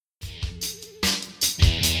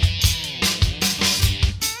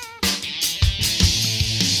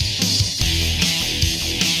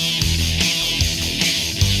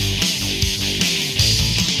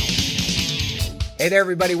Hey there,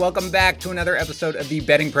 everybody. Welcome back to another episode of the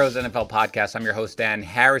Betting Pros NFL podcast. I'm your host, Dan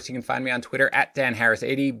Harris. You can find me on Twitter at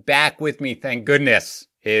DanHarris80. Back with me, thank goodness,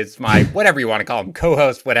 is my, whatever you want to call him,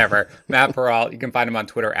 co-host, whatever, Matt Peral. You can find him on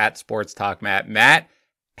Twitter at Sports Talk Matt. Matt,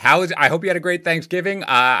 I hope you had a great Thanksgiving.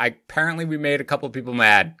 Apparently we made a couple of people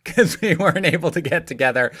mad because we weren't able to get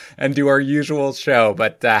together and do our usual show.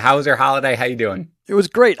 But how was your holiday? How you doing? It was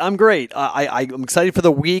great. I'm great. I'm excited for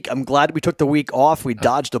the week. I'm glad we took the week off. We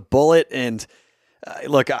dodged a bullet. And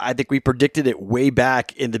look, I think we predicted it way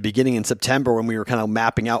back in the beginning in September when we were kind of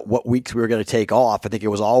mapping out what weeks we were going to take off. I think it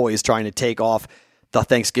was always trying to take off the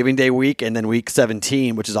Thanksgiving Day week and then week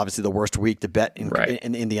 17, which is obviously the worst week to bet in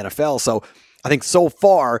the NFL. So I think so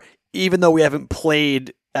far, even though we haven't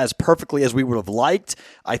played as perfectly as we would have liked,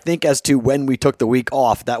 I think as to when we took the week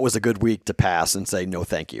off, that was a good week to pass and say, no,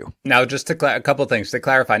 thank you. Now, just to a couple things to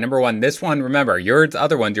clarify. Number one, this one, remember, your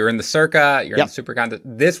other ones, you're in the Circa, you're in the Super Contest.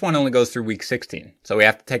 This one only goes through week 16. So we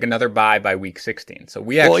have to take another bye by week 16. So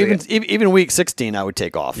we actually... Well, even week 16, I would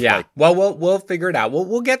take off. Yeah. We'll figure it out.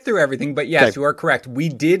 We'll get through everything. But yes, You are correct. We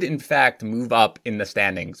did, in fact, move up in the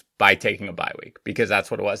standings by taking a bye week because that's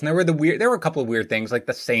what it was. And there were a couple of weird things like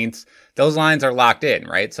the Saints. Those lines are locked in,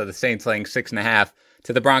 right? So the Saints laying 6.5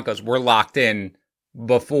 to the Broncos were locked in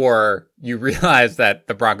before you realized that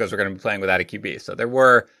the Broncos were going to be playing without a QB. So there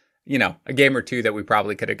were, a game or two that we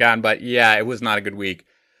probably could have gone. But yeah, it was not a good week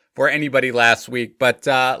for anybody last week. But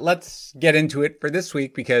let's get into it for this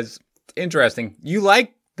week because it's interesting. You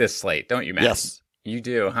like this slate, don't you, Matt? Yes. You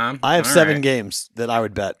do, huh? I have 7 games that I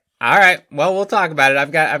would bet. All right. Well, we'll talk about it.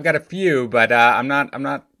 I've got a few, but I'm not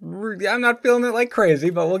feeling it like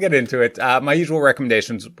crazy, but we'll get into it. My usual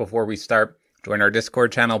recommendations before we start: join our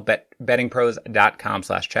Discord channel,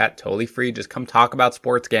 bettingpros.com/chat, totally free. Just come talk about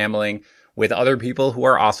sports gambling with other people who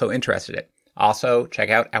are also interested in it. Also,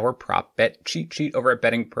 check out our prop bet cheat sheet over at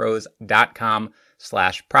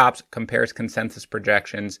bettingpros.com/props. Compares consensus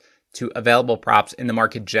projections to available props in the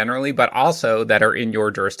market generally, but also that are in your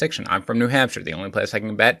jurisdiction. I'm from New Hampshire. The only place I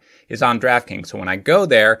can bet is on DraftKings. So when I go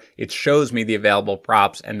there, it shows me the available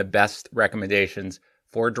props and the best recommendations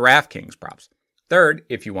for DraftKings props. Third,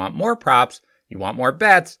 if you want more props, you want more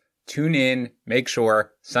bets, tune in, make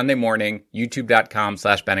sure, Sunday morning,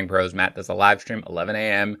 youtube.com/bettingpros. Matt does a live stream, 11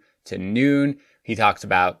 a.m. to noon. He talks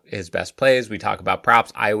about his best plays. We talk about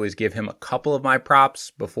props. I always give him a couple of my props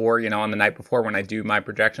before, on the night before when I do my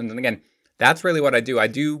projections. And again, that's really what I do. I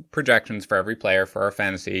do projections for every player for our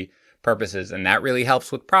fantasy purposes. And that really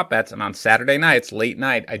helps with prop bets. And on Saturday nights, late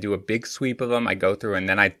night, I do a big sweep of them. I go through and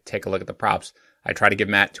then I take a look at the props. I try to give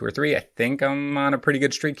Matt 2 or 3. I think I'm on a pretty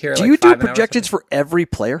good streak here. Do you do projections for every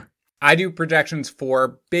player? I do projections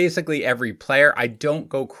for basically every player. I don't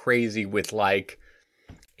go crazy with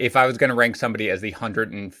if I was going to rank somebody as the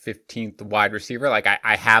 115th wide receiver,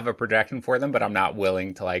 I have a projection for them, but I'm not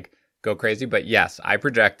willing to go crazy. But yes, I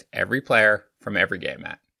project every player from every game,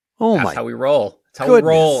 Matt. That's how we roll. That's how we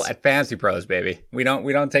roll at Fantasy Pros, baby. We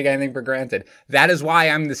don't take anything for granted. That is why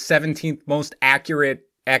I'm the 17th most accurate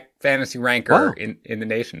fantasy ranker in the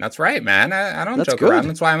nation. That's right, man. I don't joke around.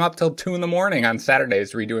 That's why I'm up till 2 a.m. on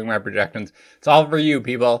Saturdays redoing my projections. It's all for you,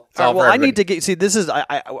 people. It's all for everybody. I need to get. See, this is.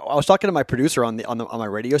 I was talking to my producer on my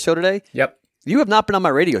radio show today. Yep. You have not been on my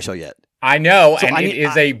radio show yet. I know, so it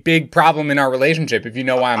is a big problem in our relationship. If you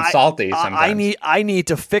know why I'm salty, sometimes I need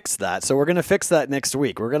to fix that. So we're going to fix that next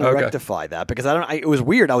week. We're going to rectify that because it was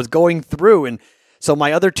weird. I was going through and. So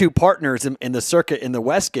my other 2 partners in the circuit in the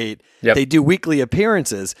Westgate, they do weekly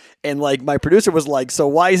appearances. And my producer was like, so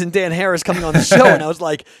why isn't Dan Harris coming on the show? And I was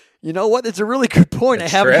like, you know what? It's a really good point. I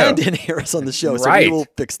haven't had Dan Harris on the show. So we will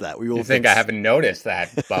fix that. You think I haven't noticed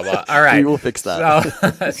that, Bubba? All right. We will fix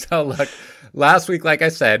that. So look, last week, like I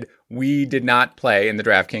said, we did not play in the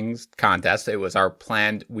DraftKings contest. It was our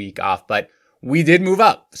planned week off, but we did move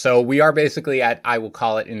up. So we are basically at, I will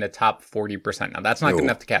call it, in the top 40%. Now, that's not good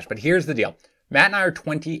enough to cash, but here's the deal. Matt and I are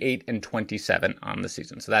 28 and 27 on the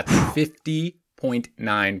season. So that's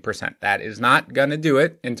 50.9%. That is not going to do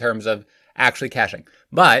it in terms of actually cashing.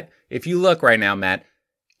 But if you look right now, Matt,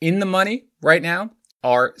 in the money right now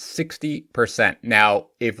are 60%. Now,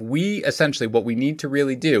 if we essentially, what we need to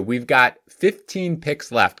really do, we've got 15 picks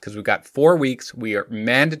left because we've got 4 weeks. We are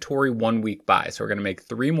mandatory 1 week buy. So we're going to make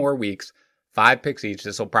 3 more weeks. 5 picks each.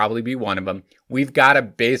 This will probably be one of them. We've got to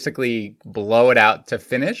basically blow it out to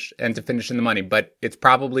finish in the money, but it's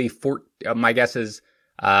probably my guess is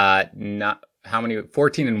not how many,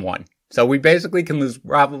 14 and 1. So we basically can lose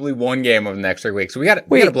probably 1 game over the next 3 weeks. So we got to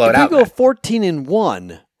blow it out. If we go 14 and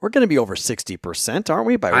 1, we're going to be over 60%, aren't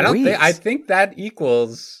we? I think that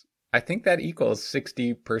equals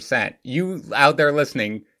 60%. You out there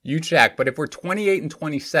listening, you check. But if we're 28 and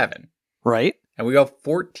 27, right? and we go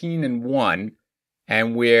 14-1,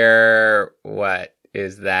 and we're, what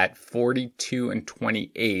is that,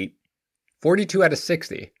 42-28, 42 out of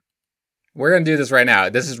 60. We're going to do this right now.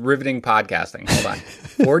 This is riveting podcasting. Hold on.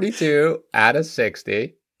 42 out of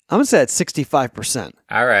 60. I'm going to say it's 65%.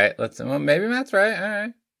 All right. Well, maybe Matt's right. All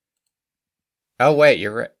right. Oh, wait,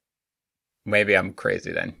 you're right. Maybe I'm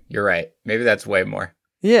crazy then. You're right. Maybe that's way more.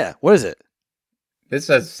 Yeah. What is it? This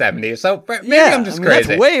says 70. So maybe I'm just crazy.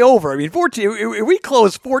 That's way over. I mean, 14. If we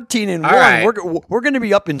close 14-1, right. we're going to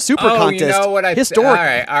be up in super contest. You know what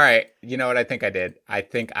historic. All right. You know what I think I did?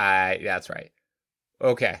 That's right.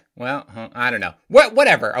 Okay. Well, I don't know.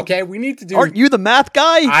 Whatever. Okay. We need to do. Aren't you the math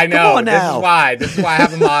guy? I know. Come on now. This is why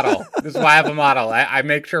I have a model. I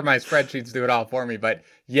make sure my spreadsheets do it all for me. But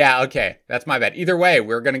yeah, okay. That's my bet. Either way,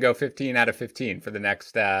 we're going to go 15 out of 15 for the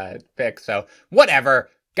next pick. So whatever.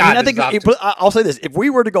 God, I think I'll say this. If we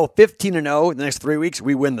were to go 15-0 in the next 3 weeks,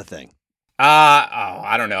 we win the thing.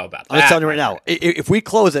 I don't know about that. I'm just telling you right now. If we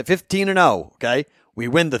close at 15-0, okay, we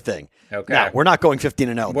win the thing. Okay. Now, we're not going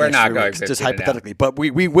 15-0. We're not going 15-0. Just hypothetically, but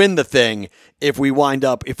we win the thing if we wind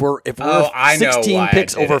up if we're 16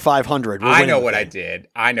 picks over 500. I know what I did.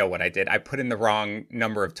 I put in the wrong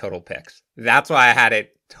number of total picks. That's why I had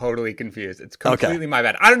it totally confused. It's completely my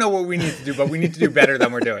bad. I don't know what we need to do, but we need to do better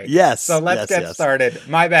than we're doing. Yes. So let's get started.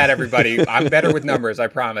 My bad, everybody. I'm better with numbers, I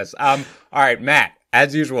promise. All right, Matt,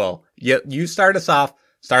 as usual, you start us off.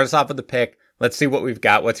 Start us off with the pick. Let's see what we've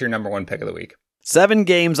got. What's your number one pick of the week? 7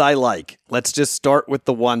 games I like. Let's just start with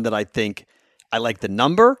the one that I think I like the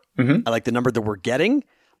number. Mm-hmm. I like the number that we're getting.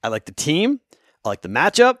 I like the team. I like the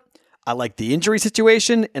matchup. I like the injury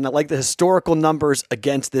situation. And I like the historical numbers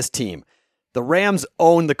against this team. The Rams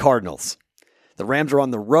own the Cardinals. The Rams are on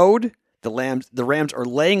the road. The Rams are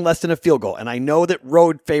laying less than a field goal. And I know that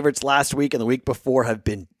road favorites last week and the week before have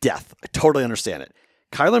been death. I totally understand it.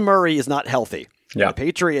 Kyler Murray is not healthy. Yeah. The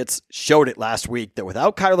Patriots showed it last week that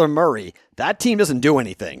without Kyler Murray, that team doesn't do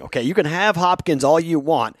anything. Okay, you can have Hopkins all you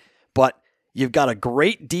want, but you've got a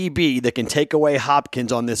great DB that can take away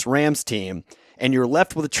Hopkins on this Rams team, and you're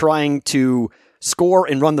left with trying to score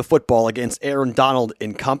and run the football against Aaron Donald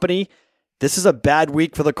and company. This is a bad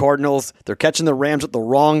week for the Cardinals. They're catching the Rams at the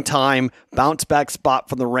wrong time. Bounce back spot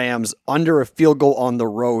from the Rams under a field goal on the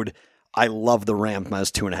road. I love the Rams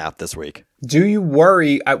minus 2.5 this week. Do you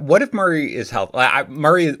worry? What if Murray is healthy?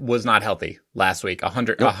 Murray was not healthy last week.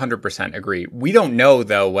 100% agree. We don't know,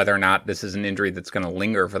 though, whether or not this is an injury that's going to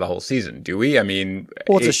linger for the whole season. Do we? I mean,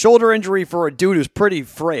 well, it's a shoulder injury for a dude who's pretty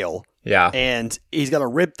frail. Yeah. And he's got a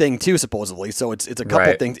rib thing, too, supposedly. So it's a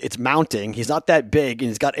couple things. It's mounting. He's not that big, and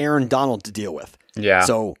he's got Aaron Donald to deal with. Yeah.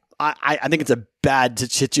 So I think it's a bad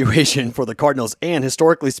situation for the Cardinals. And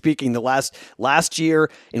historically speaking, the last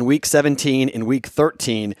year in week 17 and week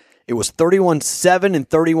 13, it was 31-7 and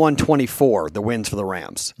 31-24, the wins for the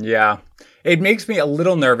Rams. Yeah. It makes me a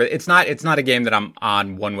little nervous. It's not a game that I'm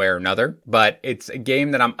on one way or another, but it's a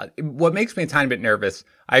game that what makes me a tiny bit nervous.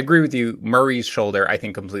 I agree with you. Murray's shoulder, I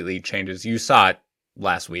think, completely changes. You saw it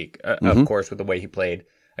last week, of course, with the way he played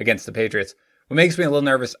against the Patriots. What makes me a little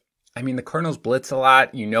nervous, I mean, the Cardinals blitz a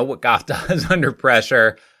lot. You know what Goff does under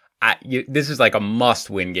pressure. This is like a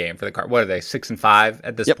must-win game for the Cardinals. What are they, 6-5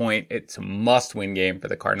 at this point? It's a must-win game for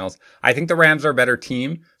the Cardinals. I think the Rams are a better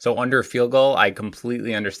team, so under a field goal, I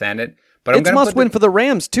completely understand it. But it's must-win for the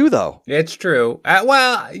Rams, too, though. It's true.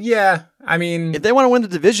 Well, yeah. I mean, if they want to win the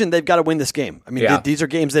division, they've got to win this game. I mean, these are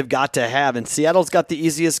games they've got to have, and Seattle's got the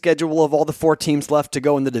easiest schedule of all the 4 teams left to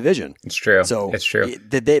go in the division. It's true. So it's true.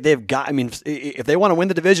 They've got. I mean, if they want to win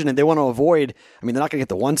the division and they want to avoid, I mean, they're not going to get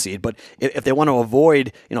the 1 seed, but if they want to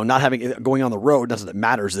avoid, not having going on the road, not that it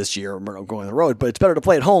matters this year going on the road, but it's better to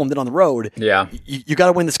play at home than on the road. Yeah, you got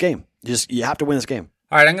to win this game. You have to win this game.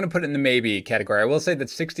 All right, I'm going to put it in the maybe category. I will say that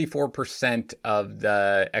 64% of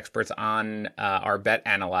the experts on our bet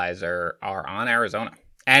analyzer are on Arizona.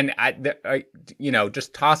 And,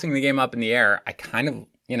 just tossing the game up in the air, I kind of,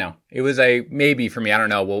 it was a maybe for me. I don't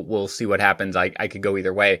know. We'll see what happens. I could go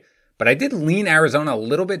either way. But I did lean Arizona a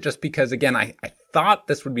little bit just because, again, I thought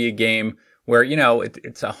this would be a game where,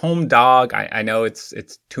 it's a home dog. I know it's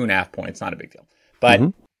 2.5 points, not a big deal. But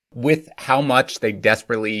with how much they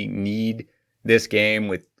desperately need this game,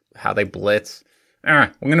 with how they blitz,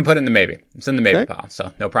 I'm going to put it in the maybe. It's in the maybe pile,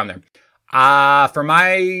 so no problem there. For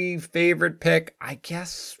my favorite pick, I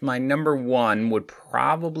guess my number one would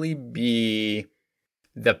probably be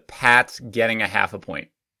the Pats getting 0.5 point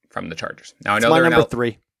from the Chargers. Now I know they're my number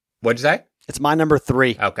 3. What'd you say? It's my number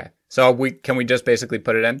 3. Okay, so can we just basically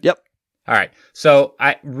put it in? Yep. All right. So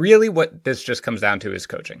what this just comes down to is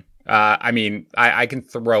coaching. I can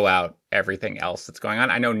throw out everything else that's going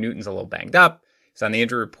on. I know Newton's a little banged up. He's on the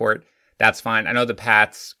injury report. That's fine. I know the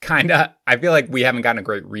Pats I feel like we haven't gotten a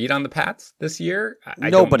great read on the Pats this year.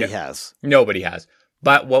 Nobody has. Nobody has.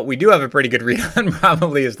 But what we do have a pretty good read on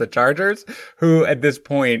probably is the Chargers, who at this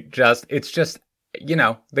point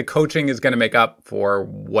the coaching is going to make up for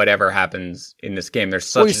whatever happens in this game. There's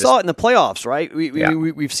such. We saw it in the playoffs, right?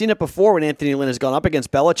 We've seen it before when Anthony Lynn has gone up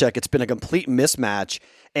against Belichick. It's been a complete mismatch.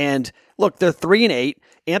 And look, they're 3-8.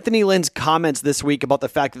 Anthony Lynn's comments this week about the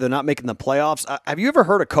fact that they're not making the playoffs. Have you ever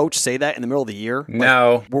heard a coach say that in the middle of the year?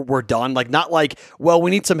 No. Like, we're done. Like, not like, well,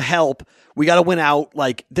 we need some help. We got to win out.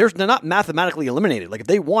 Like, they're not mathematically eliminated. Like, if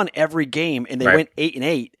they won every game and they went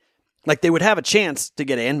 8-8, like, they would have a chance to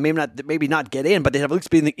get in, maybe not get in, but they'd have at least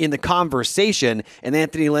be in the conversation. And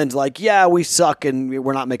Anthony Lynn's like, yeah, we suck and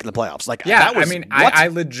we're not making the playoffs. Like, yeah, I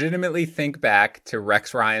legitimately think back to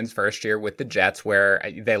Rex Ryan's first year with the Jets, where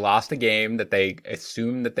they lost a game that they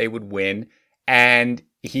assumed that they would win, and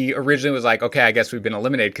he originally was like, okay, I guess we've been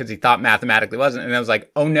eliminated, because he thought mathematically wasn't, and I was like,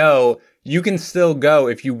 oh no. You can still go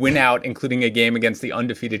if you win out, including a game against the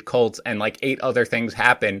undefeated Colts, and like 8 other things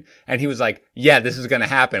happen. And he was like, yeah, this is going to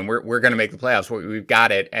happen. We're going to make the playoffs. We've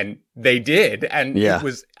got it. And they did. And it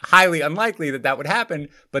was highly unlikely that would happen.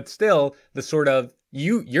 But still, the sort of,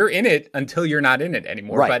 you're in it until you're not in it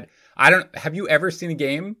anymore. Right. But have you ever seen a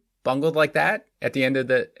game bungled like that at the end of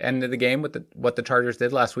the game with what the Chargers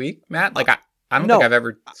did last week, Matt? Like, I don't think I've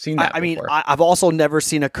ever seen that before. I've also never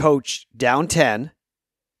seen a coach down 10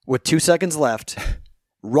 with 2 seconds left,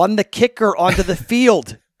 run the kicker onto the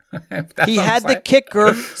field. He had the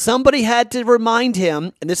kicker. Somebody had to remind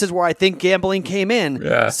him, and this is where I think gambling came in.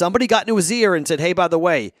 Yeah. Somebody got into his ear and said, hey, by the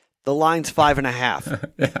way, the line's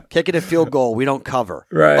 5.5. Yeah. Kick it a field goal. We don't cover.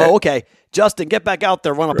 Right. Oh, okay. Justin, get back out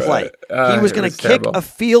there. Run a play. He was going to kick a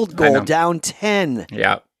field goal down 10.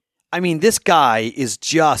 Yeah. I mean, this guy is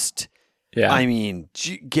just... Yeah. I mean,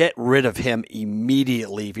 get rid of him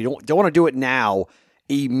immediately. If you don't want to do it now,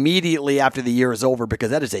 immediately after the year is over,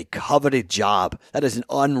 because that is a coveted job. That is an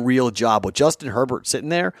unreal job with Justin Herbert sitting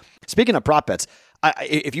there. Speaking of prop bets,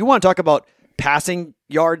 if you want to talk about passing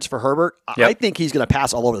yards for Herbert, I think he's going to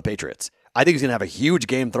pass all over the Patriots. I think he's going to have a huge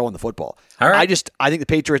game throwing the football. All right. I think the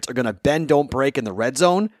Patriots are going to bend, don't break in the red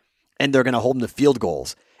zone, and they're going to hold them to field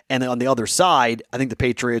goals. And then on the other side, I think the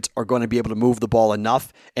Patriots are going to be able to move the ball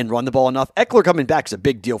enough and run the ball enough. Eckler coming back is a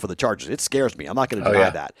big deal for the Chargers. It scares me. I'm not going to deny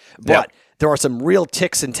that. But there are some real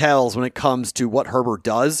ticks and tells when it comes to what Herbert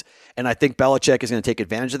does, and I think Belichick is going to take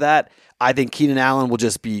advantage of that. I think Keenan Allen will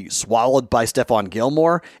just be swallowed by Stephon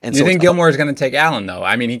Gilmore. And you think Gilmore is going to take Allen, though?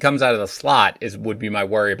 I mean, he comes out of the slot would be my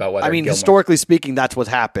worry about whether. I mean, historically speaking, that's what's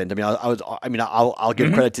happened. I mean, I'll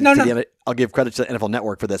give credit to I'll give credit to the NFL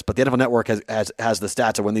Network for this, but the NFL Network has the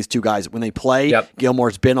stats of when these two guys, when they play,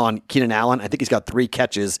 Gilmore's been on Keenan Allen. I think he's got 3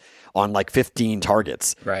 catches on like 15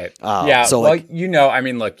 targets. Right. So well, look,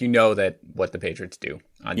 that what the Patriots do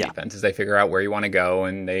on defense is they figure out where you want to go,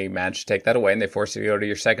 and they manage to take that away, and they force you to go to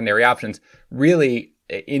your secondary options. Really,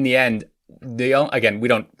 in the end, we don't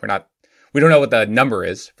know what the number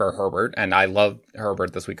is for Herbert, and I love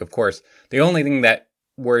Herbert this week, of course. The only thing that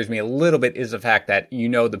worries me a little bit is the fact that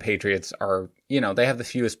the Patriots are, they have the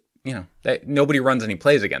fewest, nobody runs any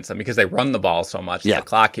plays against them because they run the ball so much. The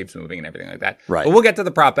clock keeps moving and everything like that. Right. But we'll get to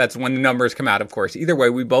the prop bets when the numbers come out, of course. Either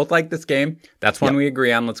way, we both like this game. That's one we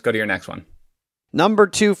agree on. Let's go to your next one. Number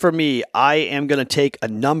 2 for me, I am going to take a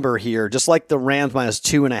number here, just like the Rams minus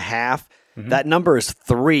 2.5. Mm-hmm. That number is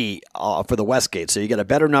 3 for the Westgate. So you get a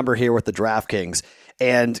better number here with the DraftKings.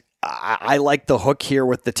 And I like the hook here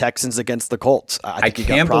with the Texans against the Colts. I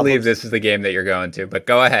can't believe this is the game that you're going to, but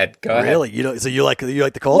go ahead. Really? So you like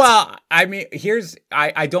the Colts? Well, I mean,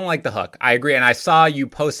 I don't like the hook. I agree. And I saw you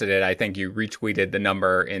posted it. I think you retweeted the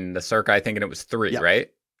number in the circa, I think, and it was 3, right?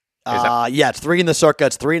 It's 3 in the circa,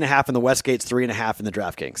 it's 3.5 in the Westgate, it's 3.5 in the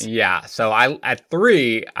DraftKings. Yeah, so at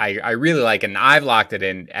 3, I really like it, and I've locked it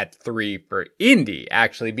in at 3 for Indy,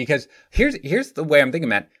 actually, because here's the way I'm thinking,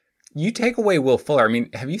 Matt. You take away Will Fuller. I mean,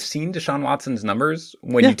 have you seen Deshaun Watson's numbers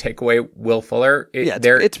when you take away Will Fuller?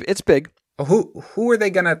 It's big. Who are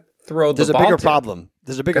they going to throw the ball to?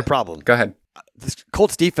 There's a bigger problem. Go ahead. The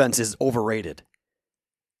Colts defense is overrated.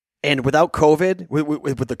 And without COVID,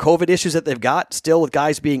 with the COVID issues that they've got, still with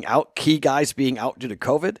guys being out, key guys being out due to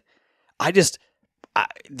COVID,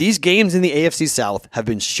 these games in the AFC South have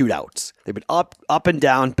been shootouts. They've been up and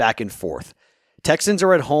down, back and forth. Texans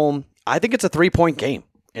are at home. I think it's a 3-point game,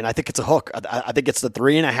 and I think it's a hook. I think it's the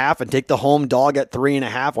 3.5, and take the home dog at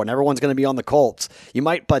 3.5 when everyone's going to be on the Colts.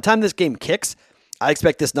 By the time this game kicks, I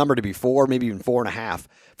expect this number to be 4, maybe even 4.5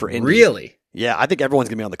 for Indy. Really? Yeah, I think everyone's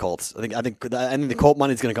going to be on the Colts. I think the Colt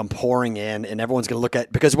money is going to come pouring in, and everyone's going to look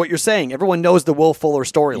at, because what you're saying, everyone knows the Will Fuller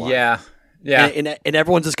storyline. Yeah. Yeah. And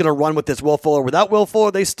everyone's just going to run with this Will Fuller. Without Will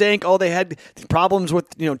Fuller, they stink. Oh, they had problems with,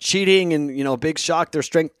 cheating and, big shock. Their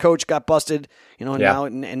strength coach got busted,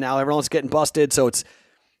 and now everyone's getting busted. So it's,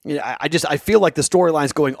 I feel like the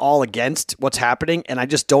storyline's going all against what's happening. And I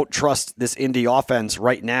just don't trust this Indy offense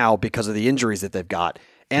right now because of the injuries that they've got.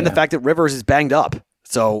 And the fact that Rivers is banged up.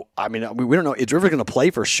 So, I mean, we don't know. Is Rivers going to play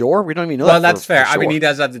for sure? We don't even know that. Well, that's fair. For sure. I mean, he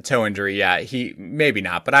does have the toe injury. Yeah, he maybe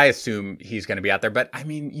not, but I assume he's going to be out there. But I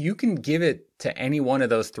mean, you can give it to any one of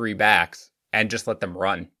those three backs and just let them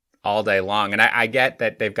run all day long. And I get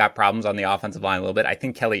that they've got problems on the offensive line a little bit. I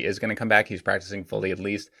think Kelly is going to come back. He's practicing fully at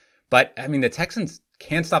least. But I mean, the Texans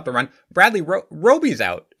can't stop the run. Bradley Roby's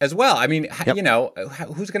out as well. I mean,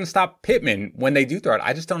 who's going to stop Pittman when they do throw it?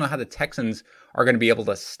 I just don't know how the Texans are going to be able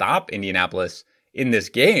to stop Indianapolis in this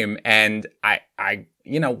game. And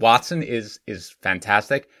Watson is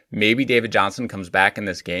fantastic. Maybe David Johnson comes back in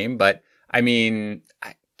this game, but I mean,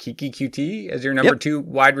 Kiki QT as your number two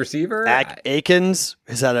wide receiver. Akins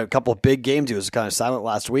has had a couple of big games. He was kind of silent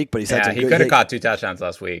last week, but he could have caught 2 touchdowns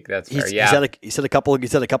last week. That's fair. Yeah, he said a couple.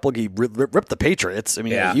 He ripped the Patriots. I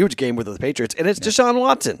mean, a huge game with the Patriots, and it's Deshaun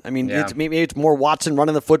Watson. I mean, maybe it's more Watson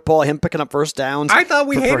running the football, him picking up first downs. I thought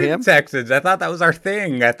we hated the Texans. I thought that was our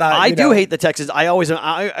thing. I do hate the Texans. I always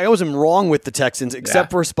am wrong with the Texans, except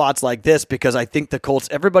for spots like this, because I think the Colts.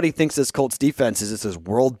 Everybody thinks this Colts defense is this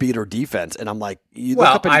world beater defense, and I'm like,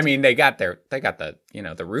 I mean, they got the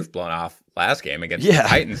roof blown off last game against the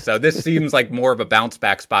Titans. So this seems like more of a bounce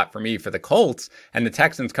back spot for me for the Colts, and the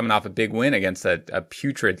Texans coming off a big win against a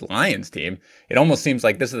putrid Lions team. It almost seems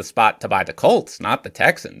like this is the spot to buy the Colts, not the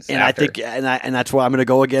Texans. And I think, and that's why I'm going to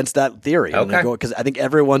go against that theory. Okay. Because I think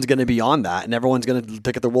everyone's going to be on that, and everyone's going to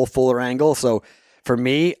pick at the Will Fuller angle. So for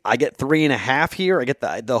me, I get 3.5 here. I get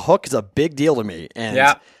the hook is a big deal to me, and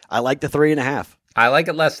I like the 3.5. I like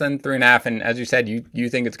it less than 3.5, and as you said, you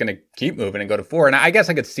think it's going to keep moving and go to 4, and I guess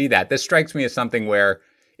I could see that. This strikes me as something where,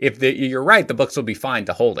 you're right, the books will be fine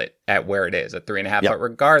to hold it at where it is at 3.5. But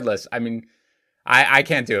regardless, I mean, I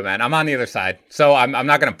can't do it, man. I'm on the other side, so I'm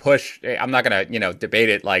not going to push. I'm not going to debate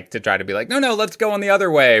it to try to be like, no, let's go on the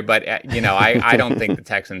other way. But I don't think the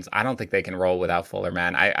Texans. I don't think they can roll without Fuller,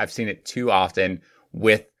 man. I've seen it too often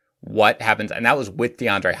with what happens, and that was with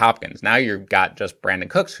DeAndre Hopkins. Now you've got just Brandon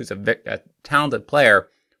Cooks, who's a talented player,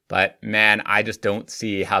 but man, I just don't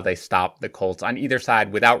see how they stop the Colts on either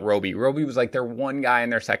side without Roby. Roby was like their one guy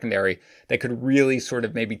in their secondary that could really sort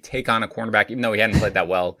of maybe take on a cornerback, even though he hadn't played that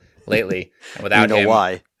well lately. And without him,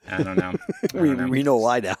 why? I don't know. We know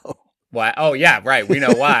why now. Why? Oh yeah, right. We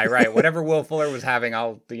know why. Right. Whatever Will Fuller was having,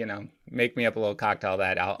 I'll make me up a little cocktail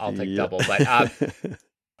that I'll take double. But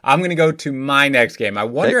I'm going to go to my next game. I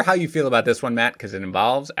wonder how you feel about this one, Matt, because it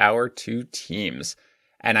involves our two teams.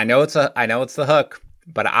 And I know it's the hook,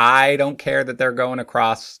 but I don't care that they're going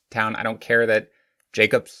across town. I don't care that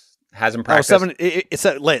Jacobs hasn't practiced. 7. It's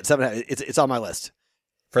late. 7. It's on my list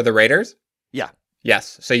for the Raiders. Yeah.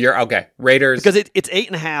 Yes. So you're okay. Raiders because it's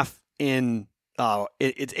 8.5 in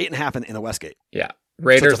it's 8.5 in the Westgate. Yeah.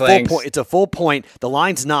 Raiders so it's a full point. The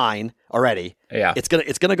line's 9 already. Yeah. It's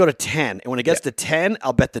gonna go to 10, and when it gets to 10,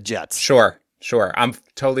 I'll bet the Jets. Sure. I'm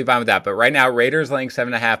totally fine with that. But right now, Raiders laying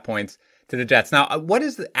 7.5 points to the Jets. Now, what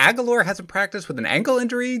is Aguilar hasn't practiced with an ankle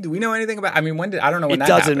injury? Do we know anything about? I mean, I don't know when that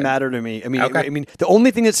happened. It doesn't matter to me. I mean, the only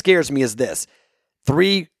thing that scares me is this: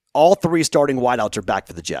 all three starting wideouts are back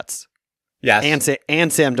for the Jets. Yes,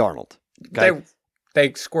 and Sam Darnold. Okay?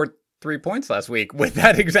 They scored 3 points last week with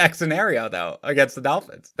that exact scenario, though, against the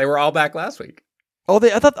Dolphins. They were all back last week. Oh,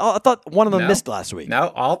 I thought one of them missed last week. No,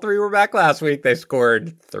 all 3 were back last week. They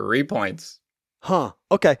scored 3 points. Huh.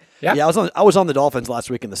 Okay. Yeah. I was on the Dolphins last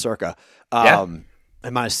week in the Circa. At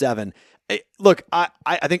 -7. Look, I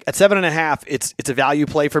think at 7.5, it's a value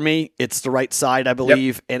play for me. It's the right side, I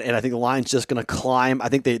believe, and I think the line's just going to climb. I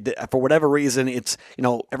think they for whatever reason, it's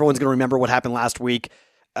everyone's going to remember what happened last week.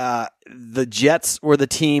 The Jets were the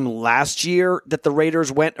team last year that the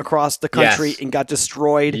Raiders went across the country and got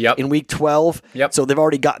destroyed in week 12. So they've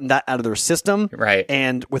already gotten that out of their system. Right.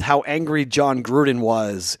 And with how angry John Gruden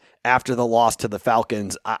was after the loss to the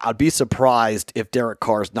Falcons, I'd be surprised if Derek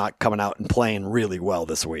Carr's not coming out and playing really well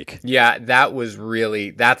this week. Yeah, that was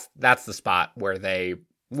really that's the spot where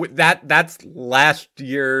that's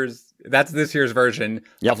this year's version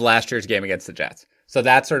of last year's game against the Jets. So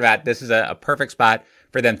that's sort of this is a perfect spot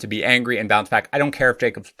for them to be angry and bounce back. I don't care if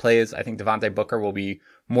Jacobs plays. I think Devontae Booker will be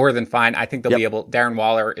more than fine. I think they'll be able. Darren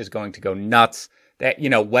Waller is going to go nuts. that,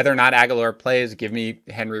 whether or not Aguilar plays, give me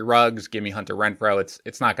Henry Ruggs, give me Hunter Renfrow.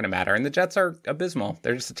 It's not going to matter. And the Jets are abysmal.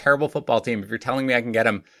 They're just a terrible football team. If you're telling me I can get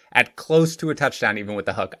them at close to a touchdown, even with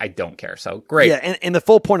the hook, I don't care. So great. Yeah, and the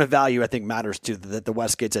full point of value, I think, matters too. That the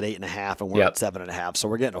Westgate's at 8.5 and we're at 7.5. So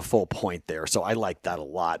we're getting a full point there. So I like that a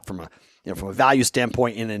lot from a value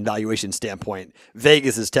standpoint and an valuation standpoint.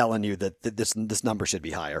 Vegas is telling you that this number should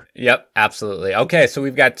be higher. Yep, absolutely. Okay, so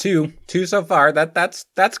we've got two so far. That's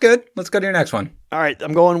good. Let's go to your next one. All right,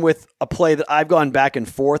 I'm going with a play that I've gone back and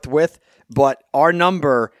forth with, but our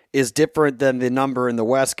number is different than the number in the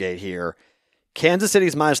Westgate here. Kansas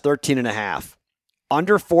City's minus 13.5.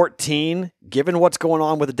 Under 14, given what's going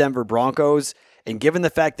on with the Denver Broncos, and given the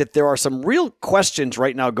fact that there are some real questions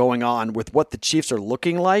right now going on with what the Chiefs are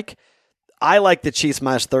looking like, I like the Chiefs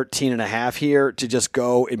minus 13.5 here to just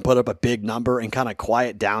go and put up a big number and kind of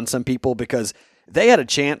quiet down some people, because they had a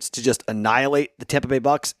chance to just annihilate the Tampa Bay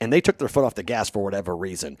Bucks, and they took their foot off the gas for whatever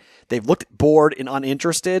reason. They've looked bored and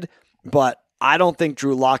uninterested, but I don't think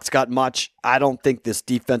Drew Lock's got much. I don't think this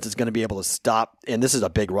defense is going to be able to stop, and this is a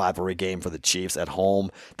big rivalry game for the Chiefs at home.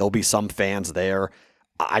 There'll be some fans there.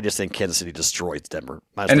 I just think Kansas City destroys Denver.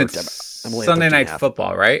 And it's Sunday Night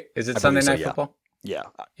Football, right? Is it Sunday Night Football? Yeah.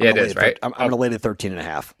 It is, right? I'm going to lay it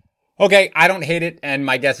 13.5. Okay, I don't hate it, and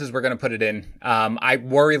my guess is we're going to put it in. I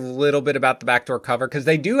worry a little bit about the backdoor cover because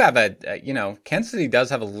they do have Kansas City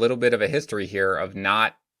does have a little bit of a history here of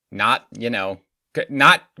not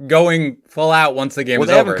going full out once the game is over. Well,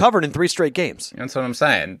 they haven't covered in 3 straight games. That's what I'm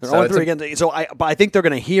saying. They're only 3 against. So I think they're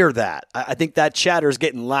going to hear that. I think that chatter is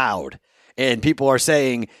getting loud. And people are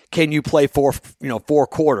saying, "Can you play 4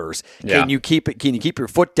 quarters? Can you keep your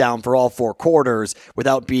foot down for all 4 quarters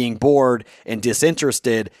without being bored and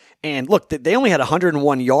disinterested?" And look, they only had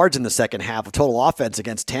 101 yards in the second half of total offense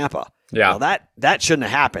against Tampa. Yeah, well, that shouldn't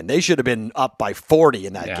have happened. They should have been up by 40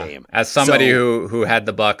 in that game. As somebody who had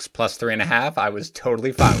the Bucks plus 3.5, I was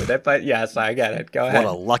totally fine with it. But yes, I get it. Go ahead.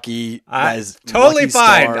 What a lucky totally lucky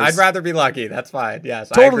fine. stars. I'd rather be lucky. That's fine. Yes,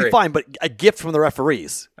 totally fine. But a gift from the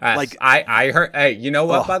referees. Yes, I heard. Hey, you know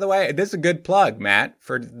what? By the way, this is a good plug, Matt,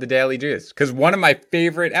 for the Daily Juice, because one of my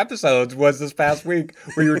favorite episodes was this past week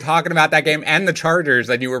where you were talking about that game and the Chargers,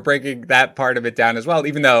 and you were breaking that part of it down as well.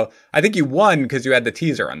 Even though I think you won because you had the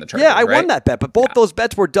teaser on the Chargers. Yeah, I won that bet, but both those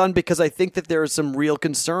bets were done because I think that there are some real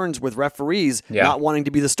concerns with referees not wanting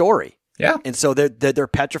to be the story. Yeah. And so they're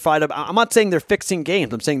petrified of. I'm not saying they're fixing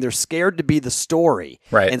games. I'm saying they're scared to be the story.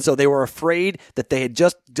 Right. And so they were afraid that they had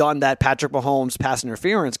just done that Patrick Mahomes pass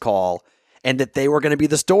interference call and that they were going to be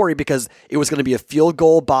the story because it was going to be a field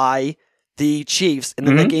goal by the Chiefs and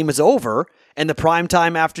then the game is over and the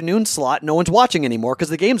primetime afternoon slot, no one's watching anymore because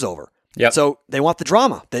the game's over. Yep. So they want the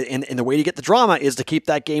drama. And the way to get the drama is to keep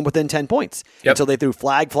that game within 10 points. Yep. And so they threw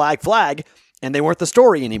flag, and they weren't the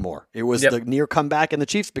story anymore. It was the near comeback, and the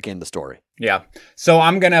Chiefs became the story. Yeah. So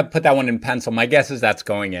I'm going to put that one in pencil. My guess is that's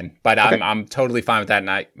going in, but I'm totally fine with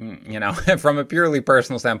that. And from a purely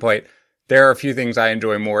personal standpoint, there are a few things I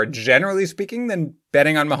enjoy more, generally speaking, than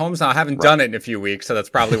betting on Mahomes. Now, I haven't done it in a few weeks, so that's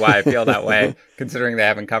probably why I feel that way, considering they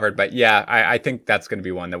haven't covered. But yeah, I think that's going to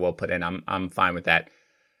be one that we'll put in. I'm fine with that.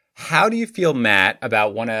 How do you feel, Matt,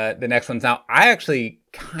 about one of the next ones? Now, I actually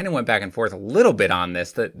kind of went back and forth a little bit on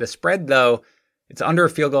this. The spread, though, it's under a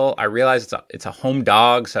field goal. I realize it's a home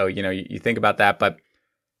dog, so you think about that. But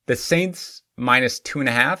the Saints minus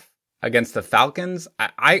 2.5 against the Falcons,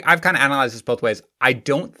 I've kind of analyzed this both ways. I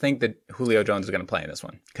don't think that Julio Jones is going to play in this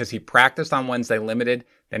one because he practiced on Wednesday limited,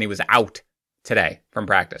 then he was out today from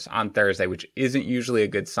practice on Thursday, which isn't usually a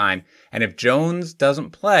good sign. And if Jones doesn't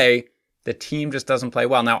play, the team just doesn't play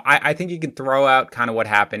well. Now, I think you can throw out kind of what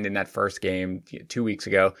happened in that first game 2 weeks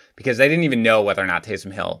ago because they didn't even know whether or not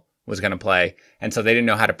Taysom Hill was going to play. And so they didn't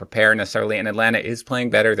know how to prepare necessarily. And Atlanta is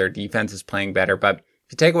playing better. Their defense is playing better. But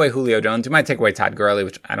if you take away Julio Jones, you might take away Todd Gurley,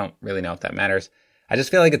 which I don't really know if that matters. I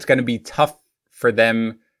just feel like it's going to be tough for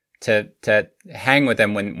them to hang with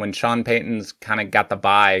them when Sean Payton's kind of got the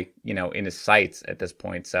bye, in his sights at this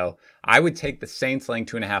point. So I would take the Saints laying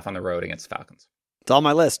 2.5 on the road against the Falcons. It's on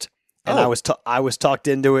my list. And I was talked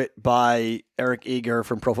into it by Eric Eager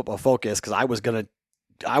from Pro Football Focus because I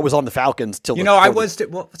was on the Falcons till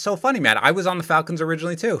so funny, Matt. I was on the Falcons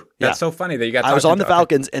originally too. That's so funny that you got. I was on the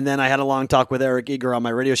Falcons, and then I had a long talk with Eric Eager on my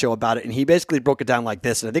radio show about it, and he basically broke it down like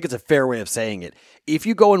this, and I think it's a fair way of saying it. If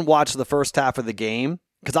you go and watch the first half of the game,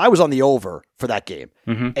 because I was on the over for that game,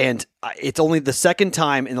 and it's only the second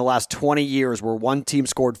time in the last 20 years where one team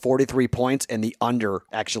scored 43 points and the under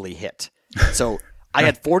actually hit. So. I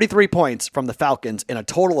had 43 points from the Falcons in a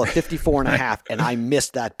total of 54.5, and I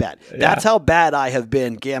missed that bet. That's how bad I have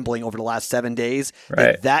been gambling over the last 7 days.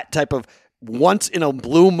 Right. That type of once in a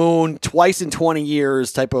blue moon, twice in 20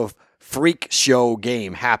 years type of freak show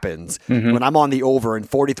game happens when I'm on the over and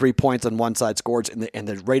 43 points on one side scores and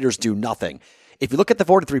the Raiders do nothing. If you look at the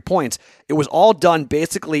 43 points, it was all done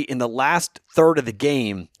basically in the last third of the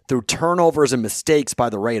game through turnovers and mistakes by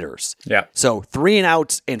the Raiders. Yeah. So 3 and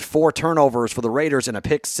outs and 4 turnovers for the Raiders and a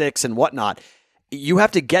pick 6 and whatnot. You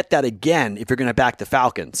have to get that again if you're going to back the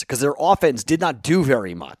Falcons because their offense did not do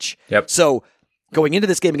very much. Yep. So going into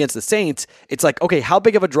this game against the Saints, it's like, okay, how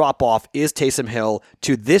big of a drop-off is Taysom Hill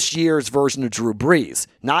to this year's version of Drew Brees?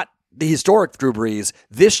 Not the historic Drew Brees,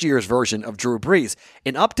 this year's version of Drew Brees.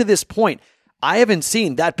 And up to this point, I haven't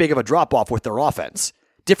seen that big of a drop-off with their offense.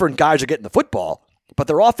 Different guys are getting the football, but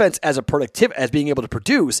their offense as being able to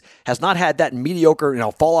produce has not had that mediocre,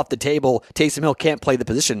 fall off the table. Taysom Hill can't play the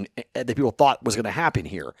position that people thought was going to happen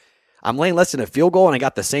here. I'm laying less than a field goal, and I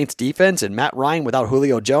got the Saints defense and Matt Ryan without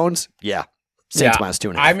Julio Jones. Yeah. Saints minus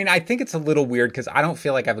 2.5. I mean, I think it's a little weird because I don't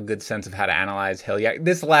feel like I have a good sense of how to analyze Hill. Yeah,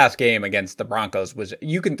 this last game against the Broncos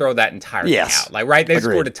you can throw that entirely out. Like, right, they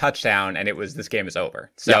scored a touchdown and this game is over.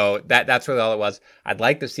 So that's really all it was. I'd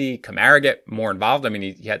like to see Kamara get more involved. I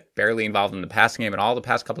mean, he had barely involved in the passing game in all the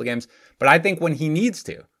past couple of games. But I think when he needs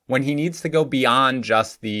to go beyond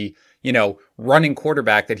just the running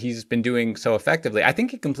quarterback that he's been doing so effectively. I think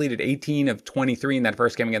he completed 18 of 23 in that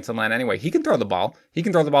first game against Atlanta anyway. He can throw the ball. He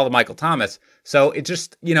can throw the ball to Michael Thomas. So it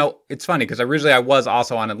just, it's funny because originally I was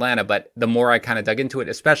also on Atlanta, but the more I kind of dug into it,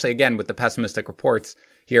 especially again with the pessimistic reports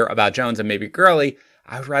here about Jones and maybe Gurley,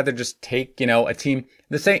 I would rather just take, a team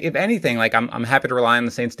the same. If anything, like I'm happy to rely on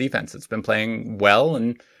the Saints defense. It's been playing well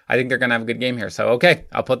and I think they're going to have a good game here. So, okay,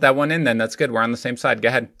 I'll put that one in then. That's good. We're on the same side. Go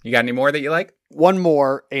ahead. You got any more that you like? One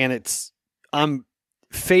more, and I'm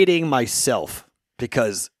fading myself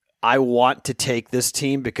because I want to take this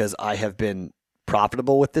team because I have been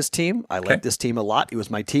profitable with this team. I like this team a lot. It was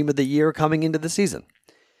my team of the year coming into the season.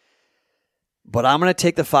 But I'm going to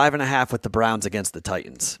take the 5.5 with the Browns against the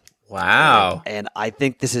Titans. Wow. And I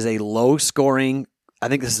think this is a low scoring, I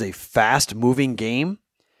think this is a fast moving game.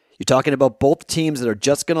 You're talking about both teams that are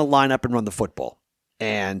just going to line up and run the football.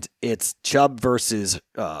 And it's Chubb versus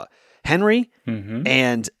Henry.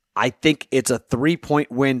 And I think it's a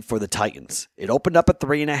 3-point win for the Titans. It opened up at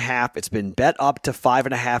 3.5. It's been bet up to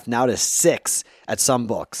 5.5, now to 6 at some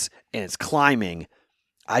books. And it's climbing.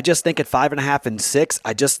 I just think at 5.5 and 6,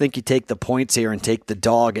 I just think you take the points here and take the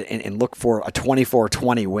dog and look for a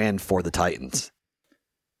 24-20 win for the Titans.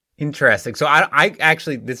 Interesting. So I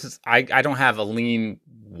actually, I don't have a lean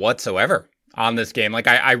whatsoever on this game. Like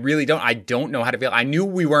I really don't. I don't know how to feel. I knew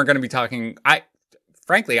we weren't going to be talking.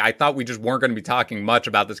 Frankly, I thought we just weren't going to be talking much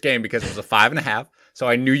about this game because it was a 5.5. So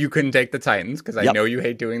I knew you couldn't take the Titans because I know you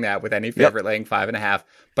hate doing that with any favorite laying 5.5.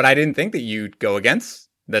 But I didn't think that you'd go against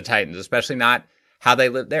the Titans, especially not how they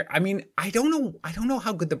live there. I mean, I don't know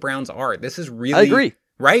how good the Browns are. This is really, I agree.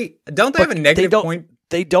 Right? Don't they have a negative point?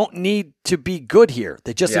 They don't need to be good here.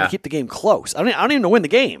 They just need to keep the game close. I don't even know win the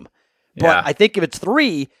game. But I think if it's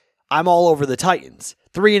 3, I'm all over the Titans.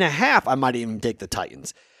 3.5, I might even take the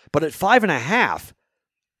Titans. But at 5.5,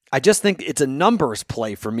 I just think it's a numbers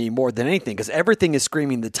play for me more than anything because everything is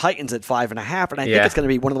screaming the Titans at 5.5, and I think it's going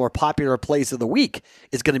to be one of the more popular plays of the week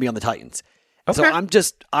is going to be on the Titans. Okay.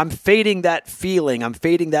 So I'm fading that feeling. I'm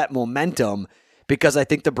fading that momentum because I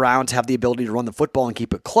think the Browns have the ability to run the football and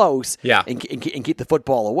keep it close and keep the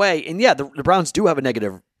football away. And the Browns do have a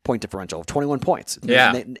negative point differential of 21 points.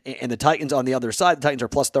 Yeah. And the Titans on the other side, the Titans are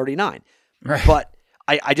plus 39. Right. But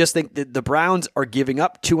I just think that the Browns are giving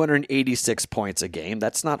up 286 points a game.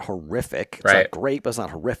 That's not horrific. It's not great, but it's not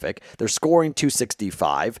horrific. They're scoring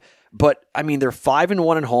 265. But, I mean, they're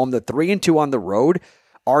 5-1 at home. They're 3-2 on the road.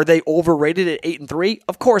 Are they overrated at 8-3?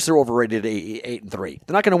 Of course they're overrated at 8-3.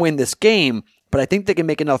 They're not going to win this game, but I think they can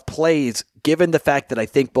make enough plays, given the fact that I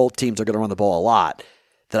think both teams are going to run the ball a lot,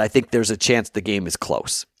 that I think there's a chance the game is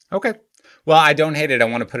close. Okay. Well, I don't hate it. I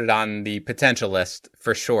want to put it on the potential list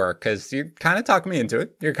for sure because you're kind of talking me into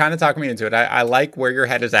it. I like where your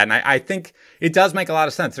head is at, and I think it does make a lot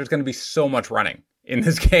of sense. There's going to be so much running in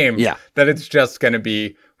this game that it's just going to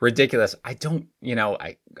be ridiculous. I don't,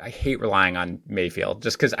 I hate relying on Mayfield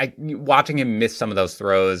just because watching him miss some of those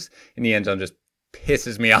throws in the end zone just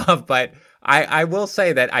pisses me off. But I will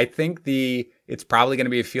say that I think it's probably going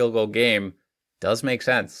to be a field goal game. Does make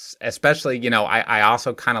sense, especially, I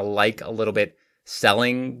also kind of like a little bit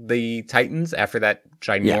selling the Titans after that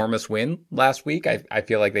ginormous win last week. I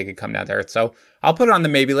feel like they could come down there. So I'll put it on the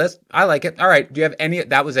maybe list. I like it. All right. Do you have any?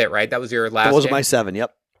 That was it, right? That was your last Those game? are my 7.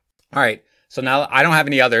 Yep. All right. So now I don't have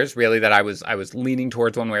any others really that I was leaning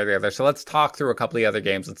towards one way or the other. So let's talk through a couple of the other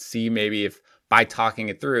games. Let's see maybe if by talking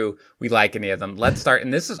it through, we like any of them. Let's start.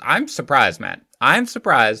 And I'm surprised, Matt. I'm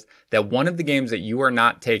surprised that one of the games that you are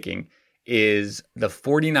not taking is the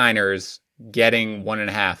 49ers getting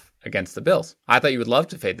 1.5 against the Bills. I thought you would love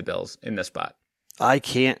to fade the Bills in this spot. I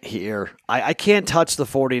can't hear. I can't touch the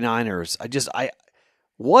 49ers.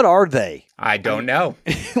 What are they? I don't know.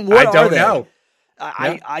 What I don't know.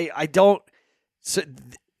 I don't.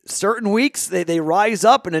 Certain weeks they rise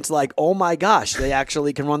up and it's like, oh my gosh, they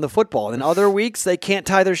actually can run the football. And other weeks they can't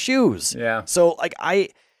tie their shoes. Yeah. So like they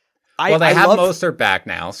have Mostert back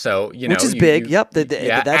now, so which is big. Yep. That's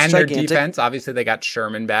and gigantic. Their defense, obviously, they got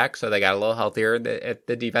Sherman back, so they got a little healthier at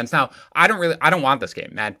the defense. Now, I don't want this game,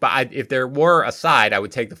 Matt. But if there were a side, I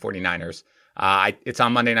would take the 49ers. It's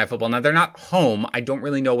on Monday Night Football. Now they're not home. I don't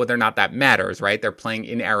really know whether or not that matters. Right? They're playing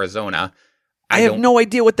in Arizona. I have no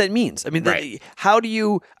idea what that means. I mean, right. How do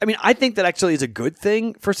you? I mean, I think that actually is a good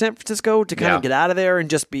thing for San Francisco to kind of get out of there and